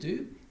they could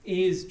do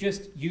is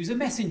just use a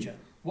messenger.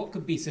 What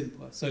could be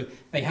simpler? So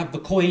they have the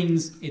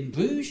coins in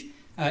Bruges.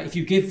 If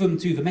you give them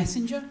to the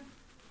messenger,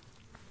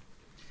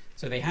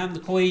 so they hand the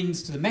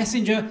coins to the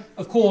messenger.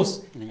 Of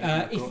course,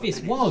 if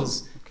this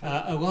was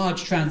a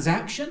large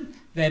transaction,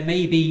 there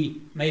may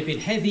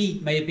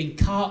have been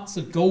carts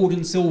of gold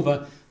and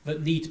silver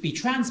that need to be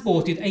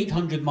transported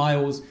 800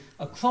 miles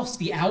across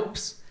the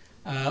Alps,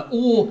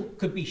 or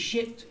could be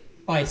shipped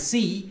by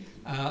sea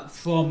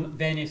from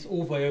Venice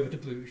all the way over to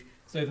Bruges.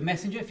 So the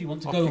messenger, if you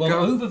want to go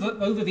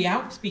over the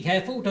Alps, be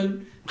careful,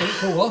 don't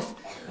fall off.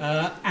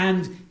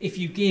 And if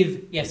you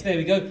give, yes, there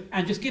we go,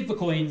 and just give the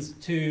coins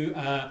to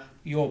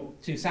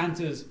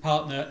Santa's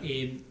partner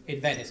in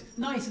Venice.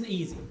 Nice and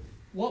easy.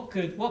 What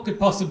could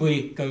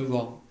possibly go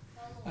wrong?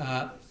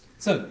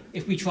 So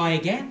if we try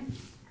again.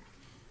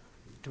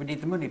 Do we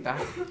need the money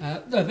back?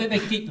 No, they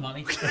can keep the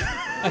money.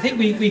 I think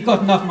we've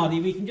got enough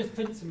money. We can just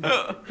print some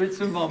more. Print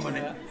some more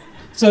money.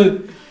 So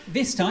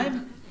this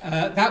time,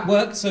 that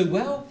worked so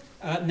well.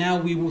 Now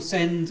we will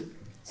send.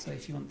 So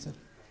if you want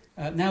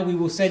to, now we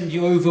will send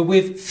you over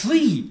with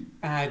 3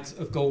 bags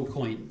of gold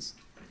coins.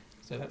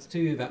 So that's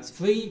 2. That's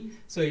 3.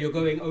 So you're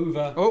going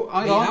over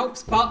the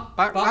Alps, but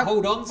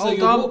hold on. So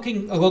you're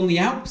walking along the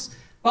Alps,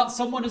 but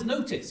someone has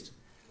noticed.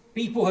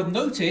 People have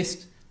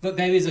noticed that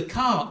there is a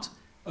cart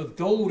of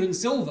gold and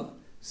silver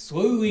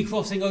slowly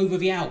crossing over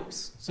the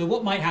Alps. So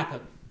what might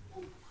happen?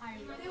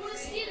 They want to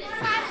steal it.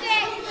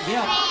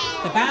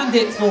 Yeah, the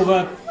bandits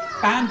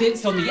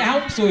on the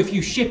Alps, or if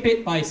you ship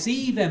it by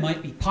sea, there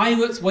might be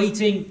pirates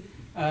waiting.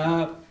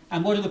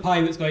 And what are the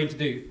pirates going to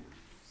do?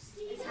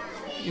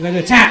 You're going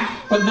to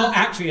attack, but not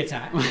actually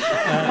attack.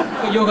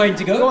 But you're going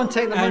to go and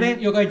take the money.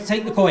 You're going to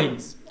take the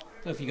coins.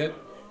 So if you go,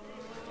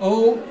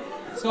 oh,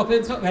 stop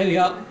it, stop. There we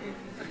are.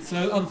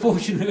 So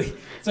unfortunately,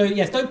 so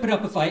yes, don't put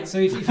up a fight. So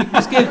if you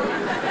just give,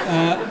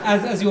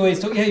 as you always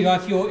talk,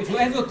 if you're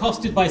ever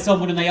accosted by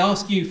someone and they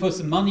ask you for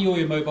some money or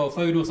your mobile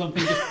phone or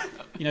something,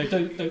 just,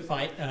 don't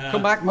fight.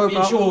 Come back,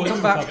 mobile.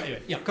 Come back.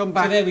 Anyway, yeah. Come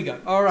back. So there we go.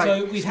 All right.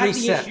 So we've had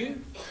the issue.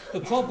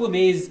 The problem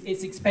is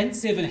it's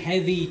expensive and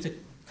heavy to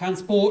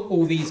transport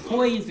all these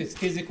coins, this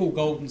physical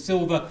gold and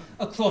silver,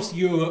 across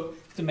Europe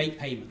to make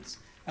payments.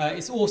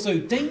 It's also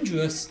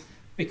dangerous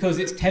because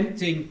it's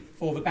tempting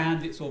for the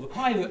bandits or the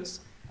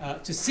pirates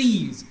to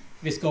seize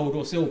this gold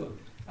or silver.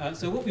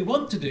 So what we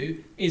want to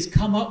do is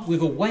come up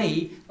with a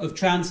way of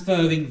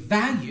transferring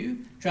value,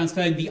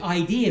 transferring the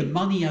idea,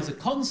 money as a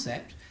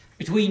concept,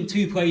 between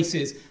 2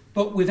 places,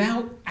 but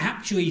without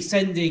actually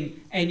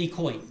sending any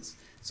coins.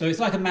 So it's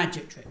like a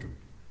magic trick.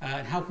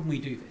 And how can we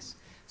do this?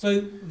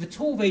 So the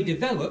tool they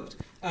developed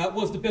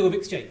was the bill of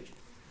exchange.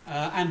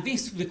 And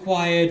this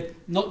required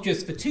not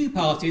just for 2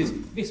 parties,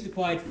 this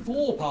required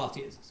 4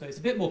 parties. So it's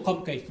a bit more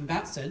complicated in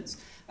that sense.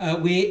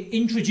 We're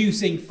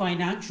introducing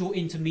financial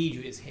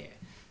intermediaries here.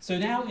 So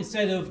now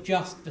instead of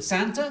just the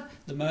Santa,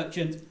 the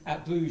merchant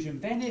at Bruges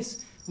and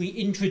Venice, we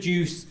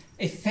introduce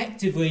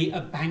effectively a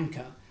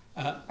banker.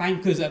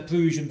 Bankers at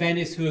Bruges and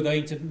Venice who are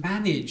going to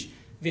manage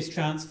this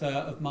transfer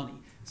of money.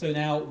 So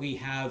now we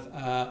have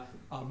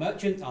our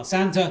merchant, our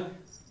Santa,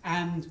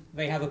 and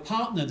they have a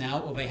partner now,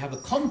 or they have a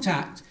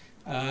contact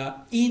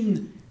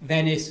in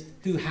Venice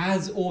who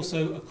has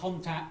also a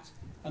contact,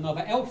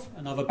 another elf,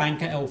 another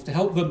banker elf to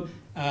help them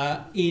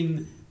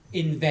in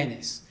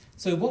Venice.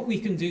 So what we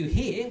can do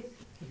here,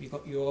 have you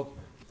got your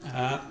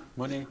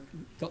money?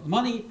 Got the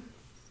money.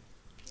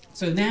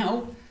 So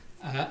now,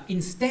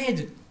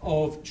 instead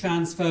of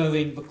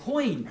transferring the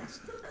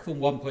coins from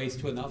one place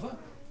to another,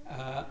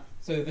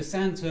 so the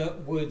Santa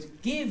would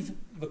give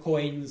the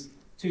coins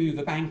to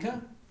the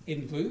banker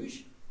in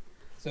Bruges.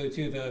 So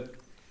to the,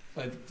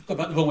 got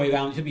that the wrong way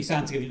around. It should be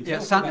Santa giving. Yeah,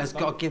 Santa's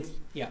got to give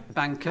the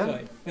banker.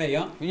 Sorry, there you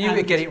are. You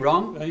would get it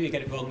wrong. You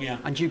get it wrong, yeah.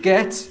 And you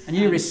get, and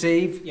you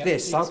receive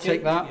this. I'll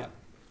take that. Yeah.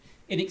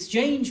 In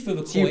exchange for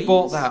the coins. You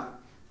bought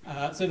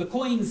that. So the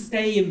coins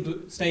stay in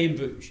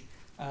Bruges.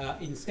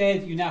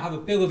 Instead, you now have a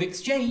bill of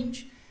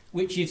exchange,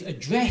 which is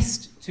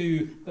addressed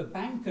to the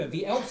banker,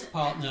 the elf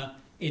partner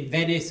in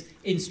Venice,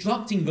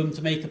 instructing them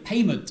to make a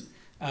payment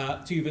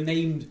to the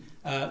named,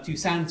 to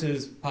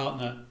Santa's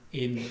partner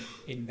in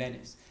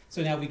Venice.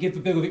 So now we give the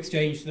bill of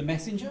exchange to the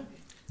messenger.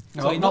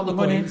 No, Sorry, not the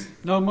money. coins.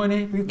 No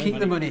money. We keep money.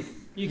 the money.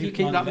 You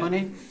keep that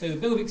money. So the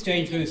bill of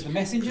exchange goes to the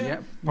messenger.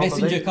 Yep,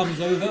 messenger comes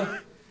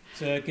over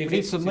to give we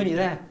need some money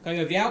there. Going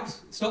over the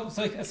Alps. Stop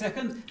a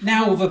second.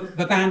 Now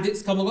the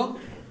bandits come along.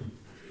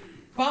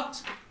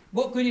 But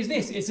what good is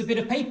this? It's a bit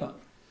of paper.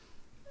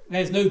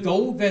 There's no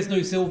gold, there's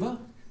no silver.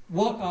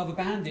 What are the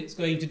bandits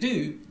going to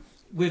do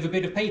with a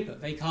bit of paper?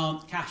 They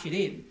can't cash it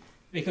in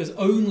because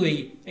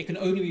it can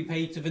only be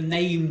paid to the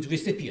named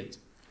recipient.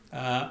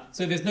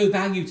 So there's no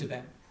value to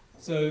them.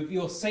 So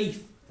you're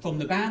safe from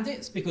the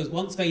bandits because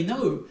once they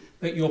know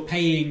that you're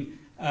paying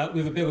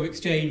with a bill of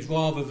exchange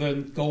rather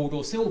than gold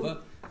or silver,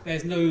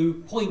 there's no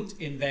point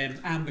in them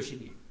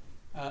ambushing you.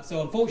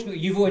 So unfortunately,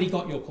 you've already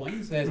got your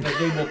coins. There's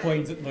no more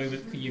coins at the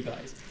moment for you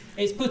guys.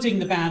 It's putting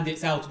the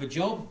bandits out of a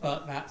job,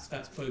 but that's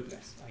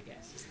progress, I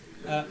guess.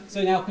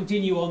 So now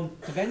continue on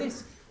to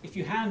Venice. If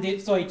you hand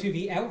it, to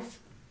the elf.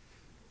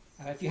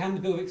 If you hand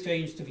the bill of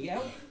exchange to the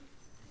elf,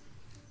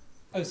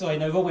 Oh, sorry,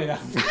 no, wrong way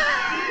around.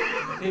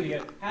 Here we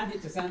go. Hand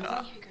it to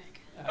Santa.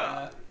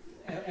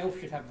 Elf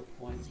should have the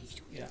coins.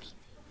 Yeah.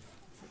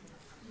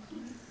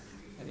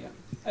 There we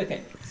are.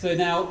 Okay, so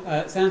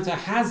now Santa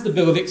has the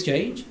bill of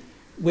exchange,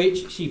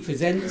 which she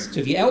presents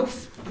to the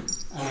elf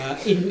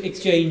in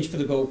exchange for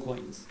the gold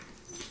coins.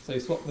 So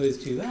swap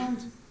those two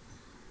round.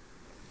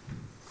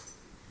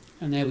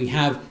 And there we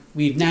have,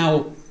 we've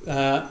now,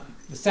 the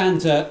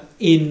Santa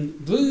in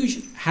Bruges,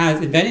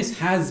 in Venice,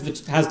 has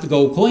the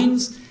gold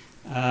coins.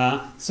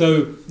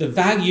 So the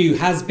value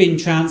has been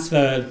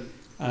transferred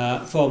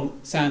from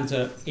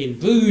Santa in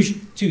Bruges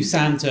to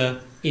Santa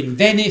in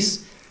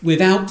Venice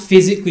without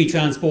physically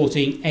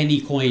transporting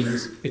any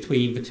coins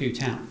between the two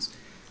towns.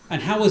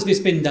 And how has this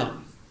been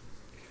done?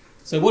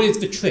 So what is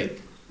the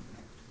trick?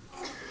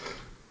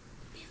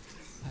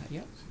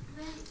 Yeah.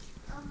 They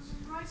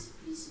write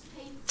a piece of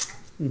paper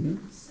Mm-hmm.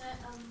 to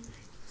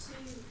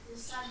the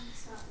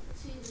Santa,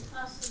 to the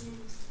person in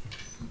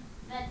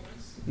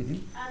Venice,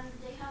 Mm-hmm. and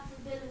they have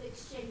the bill of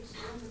exchange, so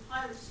when the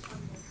pirates come,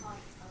 they can't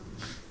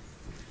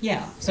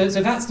Yeah, so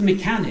that's the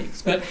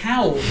mechanics, but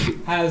how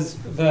has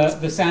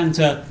the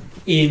Santa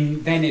in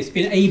Venice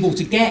been able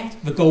to get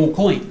the gold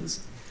coins?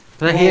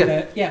 They're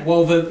here.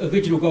 While the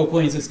original gold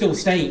coins have still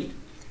stayed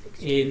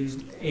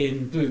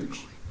in Bruges.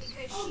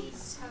 Because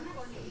she's her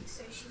colleague,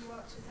 so she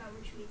works with her,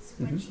 which means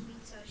when she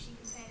meets her, she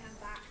can pay her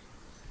back.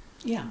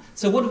 Yeah,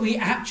 so what have we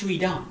actually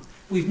done?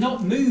 We've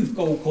not moved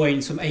gold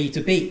coins from A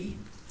to B.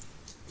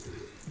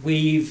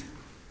 We've...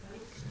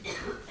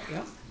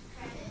 Yeah.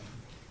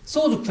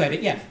 Sort of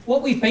credit, yeah.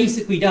 What we've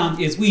basically done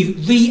is we've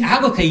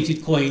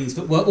reallocated coins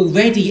that were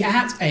already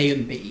at A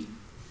and B.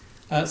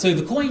 So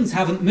the coins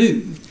haven't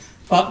moved,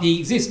 but the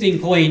existing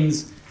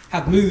coins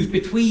have moved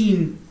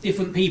between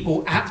different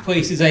people at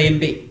places A and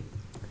B.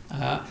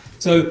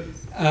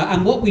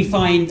 And what we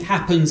find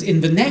happens in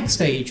the next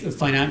stage of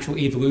financial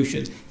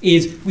evolution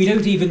is we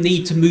don't even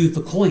need to move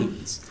the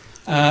coins.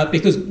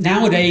 Because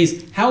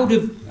nowadays, how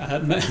do,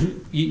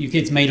 you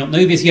kids may not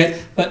know this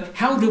yet, but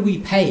how do we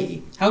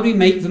pay? How do we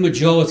make the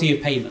majority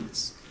of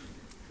payments?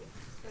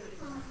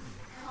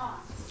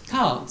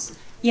 Cards.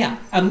 Yeah.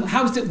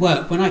 How does it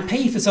work? When I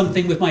pay for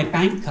something with my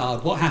bank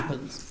card, what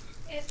happens?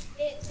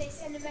 They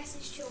send a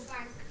message to your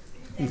bank,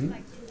 who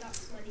then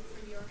deducts money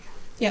from your account.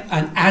 Yeah,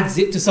 and adds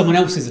it to someone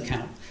else's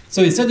account.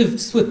 So instead of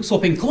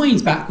swapping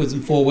coins backwards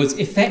and forwards,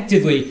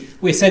 effectively,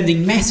 we're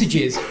sending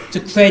messages to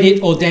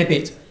credit or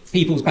debit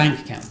people's bank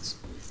accounts,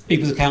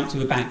 people's accounts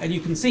with a bank. And you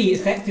can see,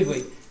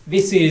 effectively,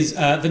 this is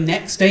the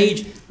next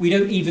stage. We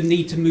don't even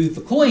need to move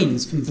the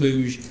coins from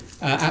Bruges,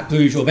 at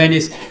Bruges or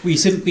Venice. We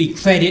simply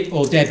credit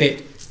or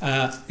debit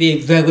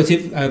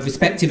the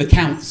respective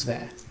accounts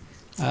there.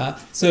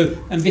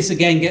 And this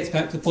again gets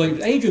back to the point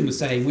that Adrian was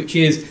saying, which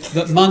is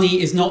that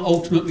money is not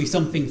ultimately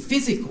something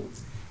physical.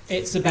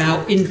 It's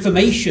about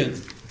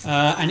information,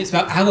 and it's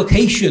about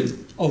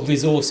allocation of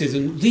resources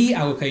and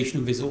reallocation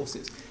of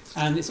resources.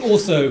 And it's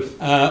also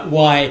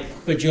why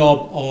the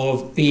job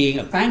of being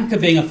a banker,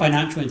 being a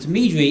financial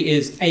intermediary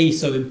is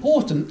so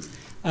important,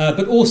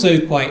 but also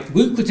quite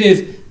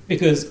lucrative,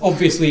 because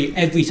obviously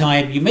every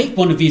time you make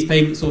one of these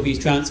payments or these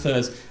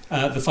transfers,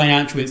 the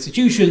financial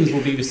institutions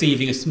will be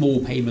receiving a small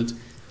payment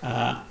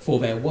for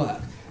their work.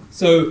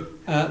 So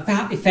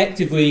that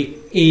effectively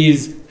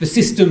is the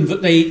system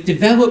that they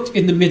developed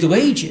in the Middle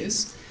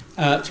Ages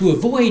to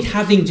avoid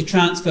having to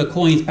transfer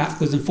coins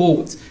backwards and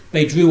forwards.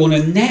 They drew on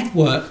a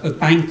network of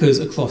bankers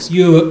across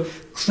Europe,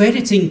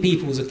 crediting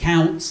people's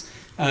accounts,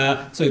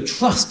 so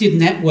trusted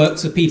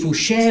networks of people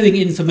sharing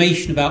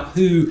information about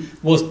who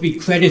was to be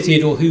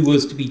credited or who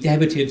was to be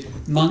debited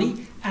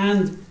money.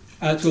 And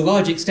to a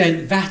large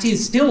extent, that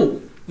is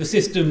still the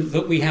system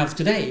that we have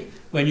today.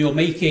 When you're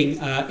making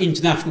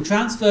international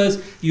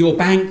transfers, your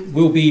bank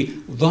will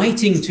be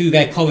writing to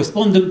their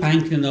correspondent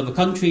bank in another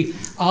country,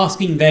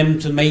 asking them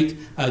to make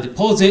a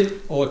deposit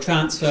or a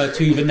transfer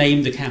to the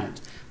named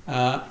account.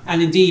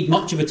 And indeed,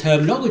 much of the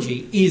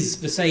terminology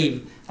is the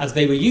same as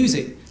they were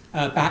using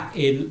back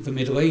in the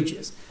Middle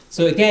Ages.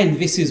 So again,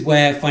 this is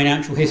where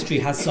financial history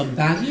has some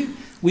value.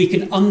 We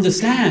can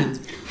understand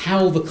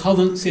how the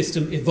current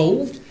system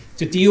evolved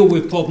to deal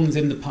with problems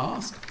in the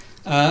past,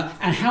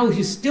 and how it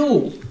is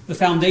still the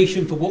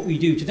foundation for what we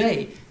do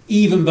today,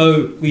 even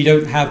though we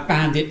don't have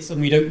bandits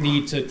and we don't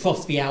need to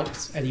cross the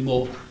Alps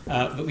anymore,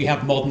 that we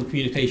have modern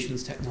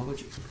communications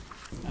technology.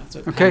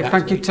 Okay,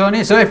 thank you,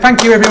 Tony. So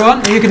thank you,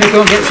 everyone. You're going to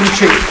go and get some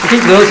treats.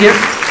 Keep those, yeah.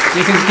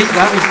 You can keep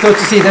that. We'll go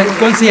to see them.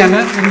 Go and see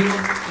Emma.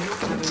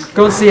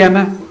 Go and see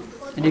Emma,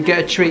 and you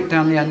get a treat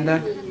down the end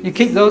there. You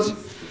keep those.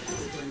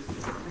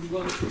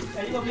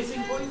 Anyone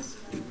missing coins?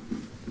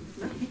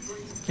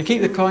 You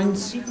keep the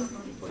coins.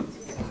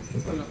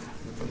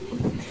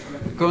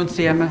 Go and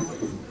see Emma.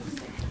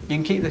 You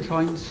can keep the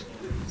coins.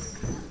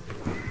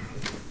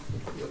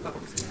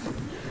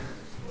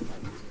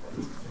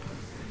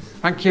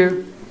 Thank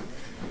you.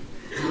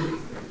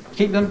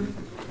 Keep them.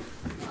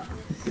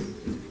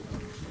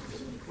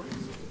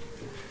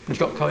 You've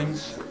got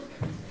coins.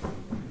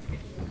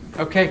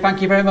 Okay,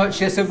 thank you very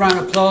much. Yes, a round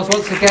of applause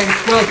once again.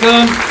 Well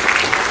done.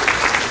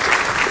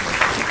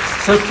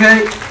 So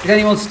Okay. Is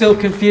anyone still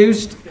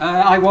confused?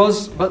 I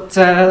was, but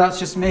that's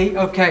just me.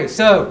 Okay,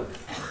 so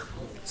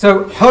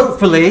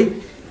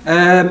hopefully,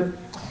 I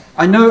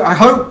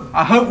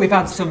hope we've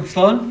had some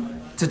fun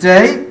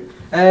today.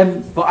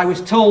 But I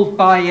was told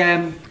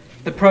by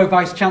the Pro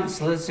Vice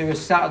Chancellors who are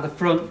sat at the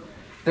front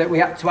that we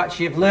had to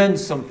actually have learned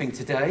something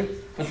today.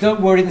 But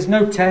don't worry, there's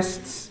no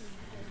tests.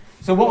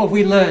 So what have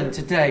we learned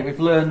today? We've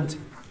learned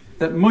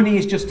that money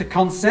is just a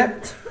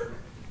concept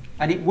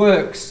and it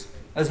works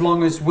as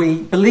long as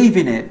we believe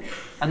in it.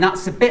 And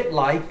that's a bit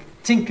like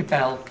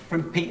Tinkerbell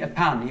from Peter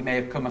Pan, you may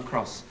have come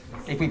across.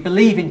 If we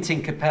believe in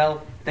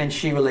Tinkerbell, then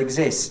she will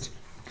exist.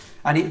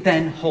 And it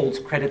then holds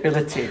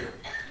credibility.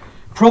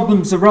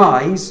 Problems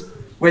arise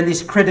when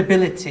this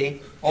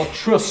credibility or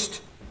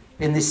trust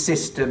in this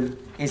system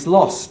is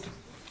lost.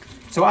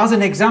 So as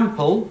an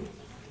example,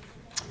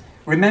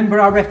 remember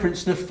our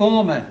reference to the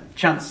former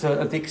Chancellor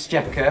of the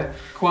Exchequer,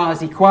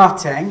 Kwasi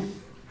Kwarteng.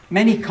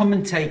 Many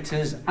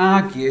commentators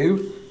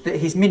argue that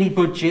his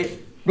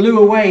mini-budget blew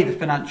away the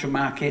financial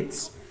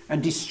markets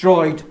and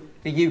destroyed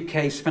the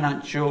UK's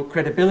financial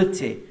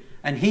credibility.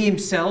 And he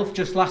himself,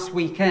 just last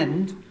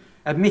weekend,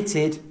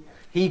 admitted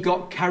he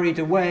got carried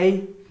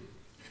away,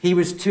 he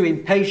was too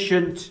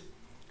impatient,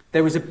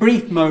 there was a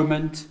brief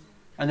moment,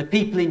 and the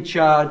people in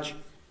charge,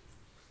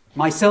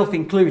 myself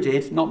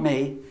included, not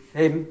me,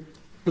 him,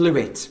 blew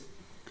it.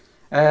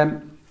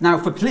 Now,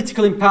 for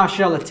political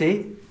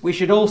impartiality, we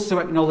should also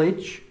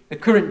acknowledge the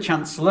current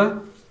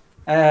Chancellor.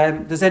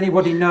 Does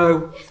anybody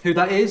know who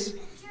that is?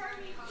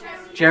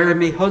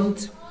 Jeremy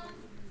Hunt.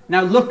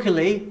 Now,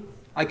 luckily,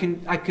 I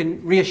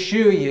can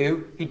reassure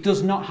you, he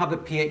does not have a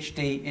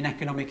PhD in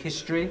economic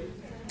history,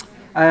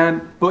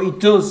 but he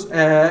does,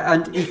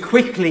 and he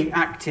quickly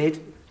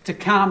acted to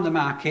calm the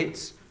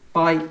markets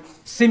by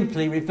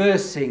simply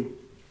reversing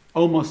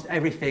almost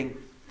everything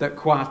that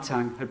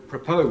Kwarteng had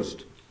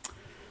proposed.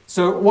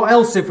 So what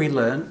else have we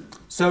learned?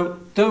 So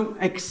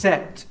don't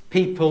accept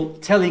people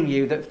telling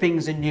you that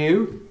things are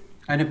new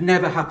and have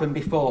never happened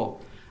before.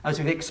 As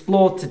we've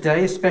explored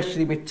today,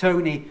 especially with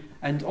Tony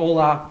and all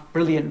our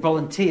brilliant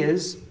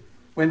volunteers,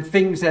 when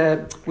things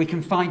we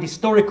can find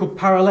historical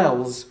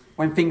parallels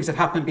when things have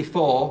happened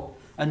before,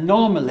 and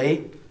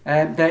normally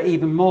they're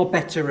even more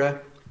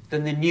betterer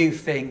than the new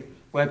thing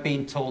we're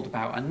being told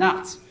about. And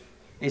that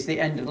is the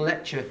end of the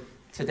lecture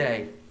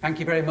today. Thank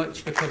you very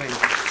much for coming.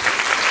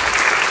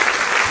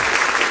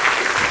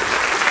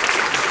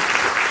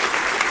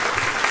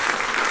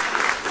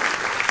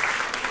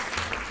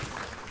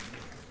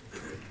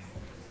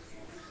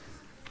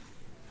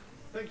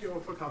 Thank you all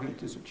for coming.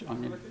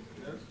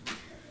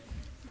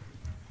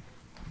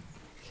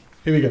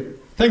 Here we go.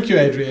 Thank you,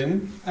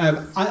 Adrian.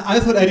 I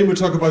thought Adrian would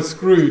talk about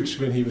Scrooge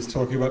when he was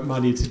talking about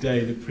money today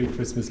in the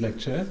pre-Christmas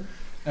lecture,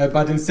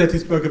 but instead he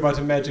spoke about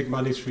a magic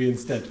money tree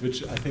instead,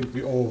 which I think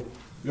we all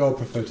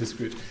prefer to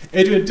Scrooge.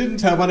 Adrian didn't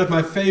tell one of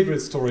my favorite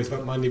stories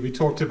about money we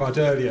talked about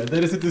earlier.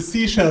 That is that the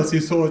seashells you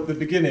saw at the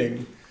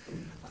beginning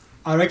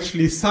are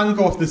actually sunk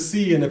off the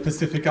sea in a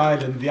Pacific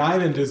island. The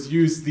islanders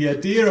used the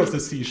idea of the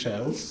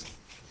seashells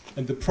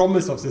and the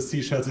promise of the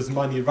seashells as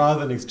money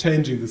rather than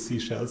exchanging the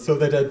seashells. So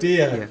that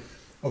idea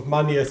of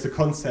money as a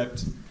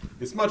concept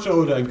is much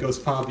older and goes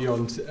far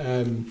beyond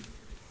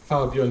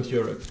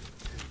Europe.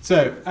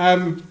 So,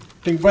 I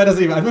think where does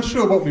it even? I'm not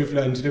sure what we've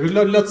learned today. We've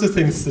learned lots of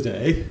things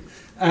today.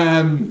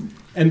 And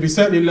we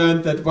certainly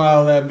learned that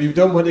while we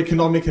don't want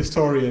economic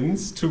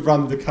historians to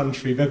run the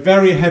country, we're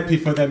very happy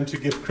for them to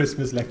give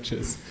Christmas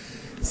lectures.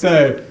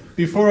 So,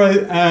 before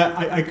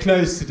I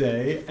close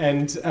today,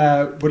 and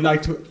would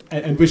like to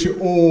and wish you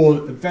all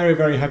a very,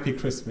 very happy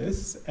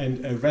Christmas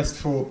and a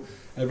restful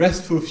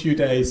few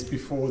days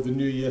before the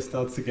new year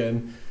starts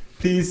again.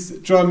 Please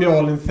join me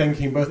all in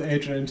thanking both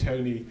Adrian and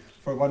Tony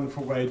for a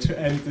wonderful way to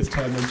end this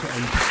term and to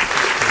end.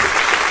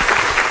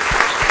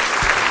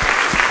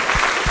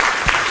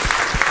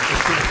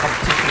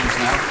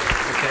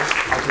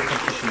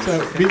 So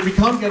we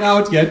can't get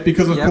out yet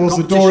because, of course,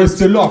 the door is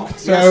still locked.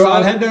 So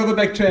I'll hand over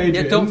back to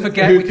Adrian, don't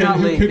forget, we can't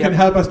leave. Who can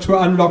help us to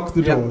unlock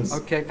the doors.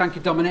 Okay, thank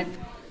you, Dominic.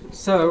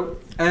 So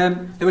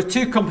there were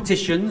two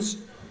competitions.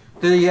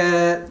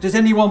 Does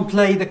anyone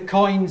play the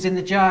coins in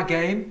the jar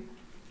game?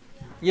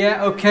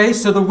 Yeah, okay,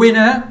 so the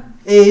winner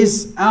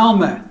is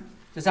Alma.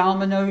 Does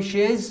Alma know who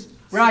she is?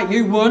 Right,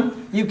 you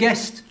won. You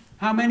guessed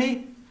how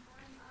many?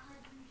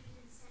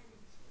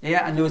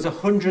 Yeah, and there was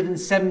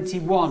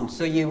 171,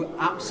 so you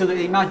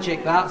absolutely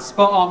magic that.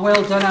 Spot on,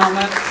 well done,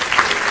 Alma.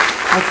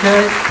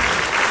 Okay,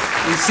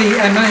 you see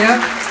Emma,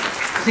 yeah?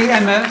 See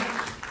Emma,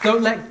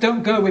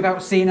 don't go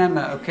without seeing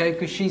Emma, okay,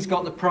 because she's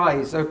got the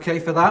prize, okay,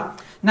 for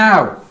that.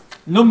 Now,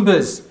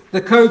 numbers,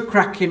 the code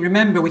cracking,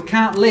 remember, we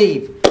can't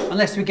leave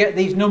unless we get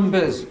these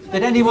numbers.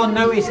 Did anyone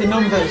notice the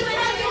numbers?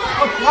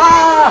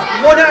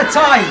 One at a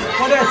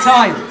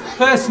time,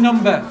 First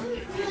number.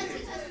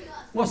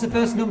 What's the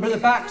first number at the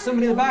back?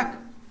 Somebody at the back?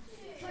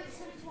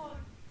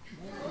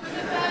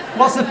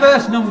 What's the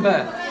first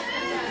number?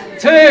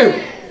 2.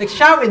 They're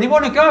shouting, they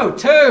want to go.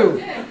 2.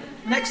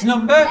 Next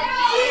number?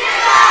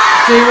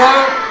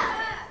 0.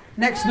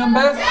 Next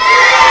number? 2.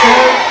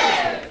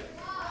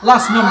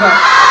 Last number.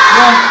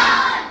 One.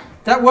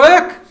 That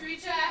work? Should we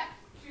check?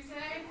 Should we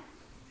say?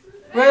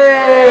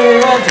 Way,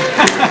 well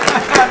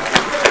done.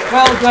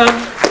 Well done.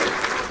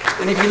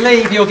 And if you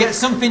leave, you'll get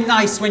something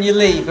nice when you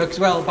leave as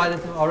well.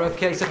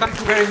 Okay, so thank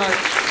you very much.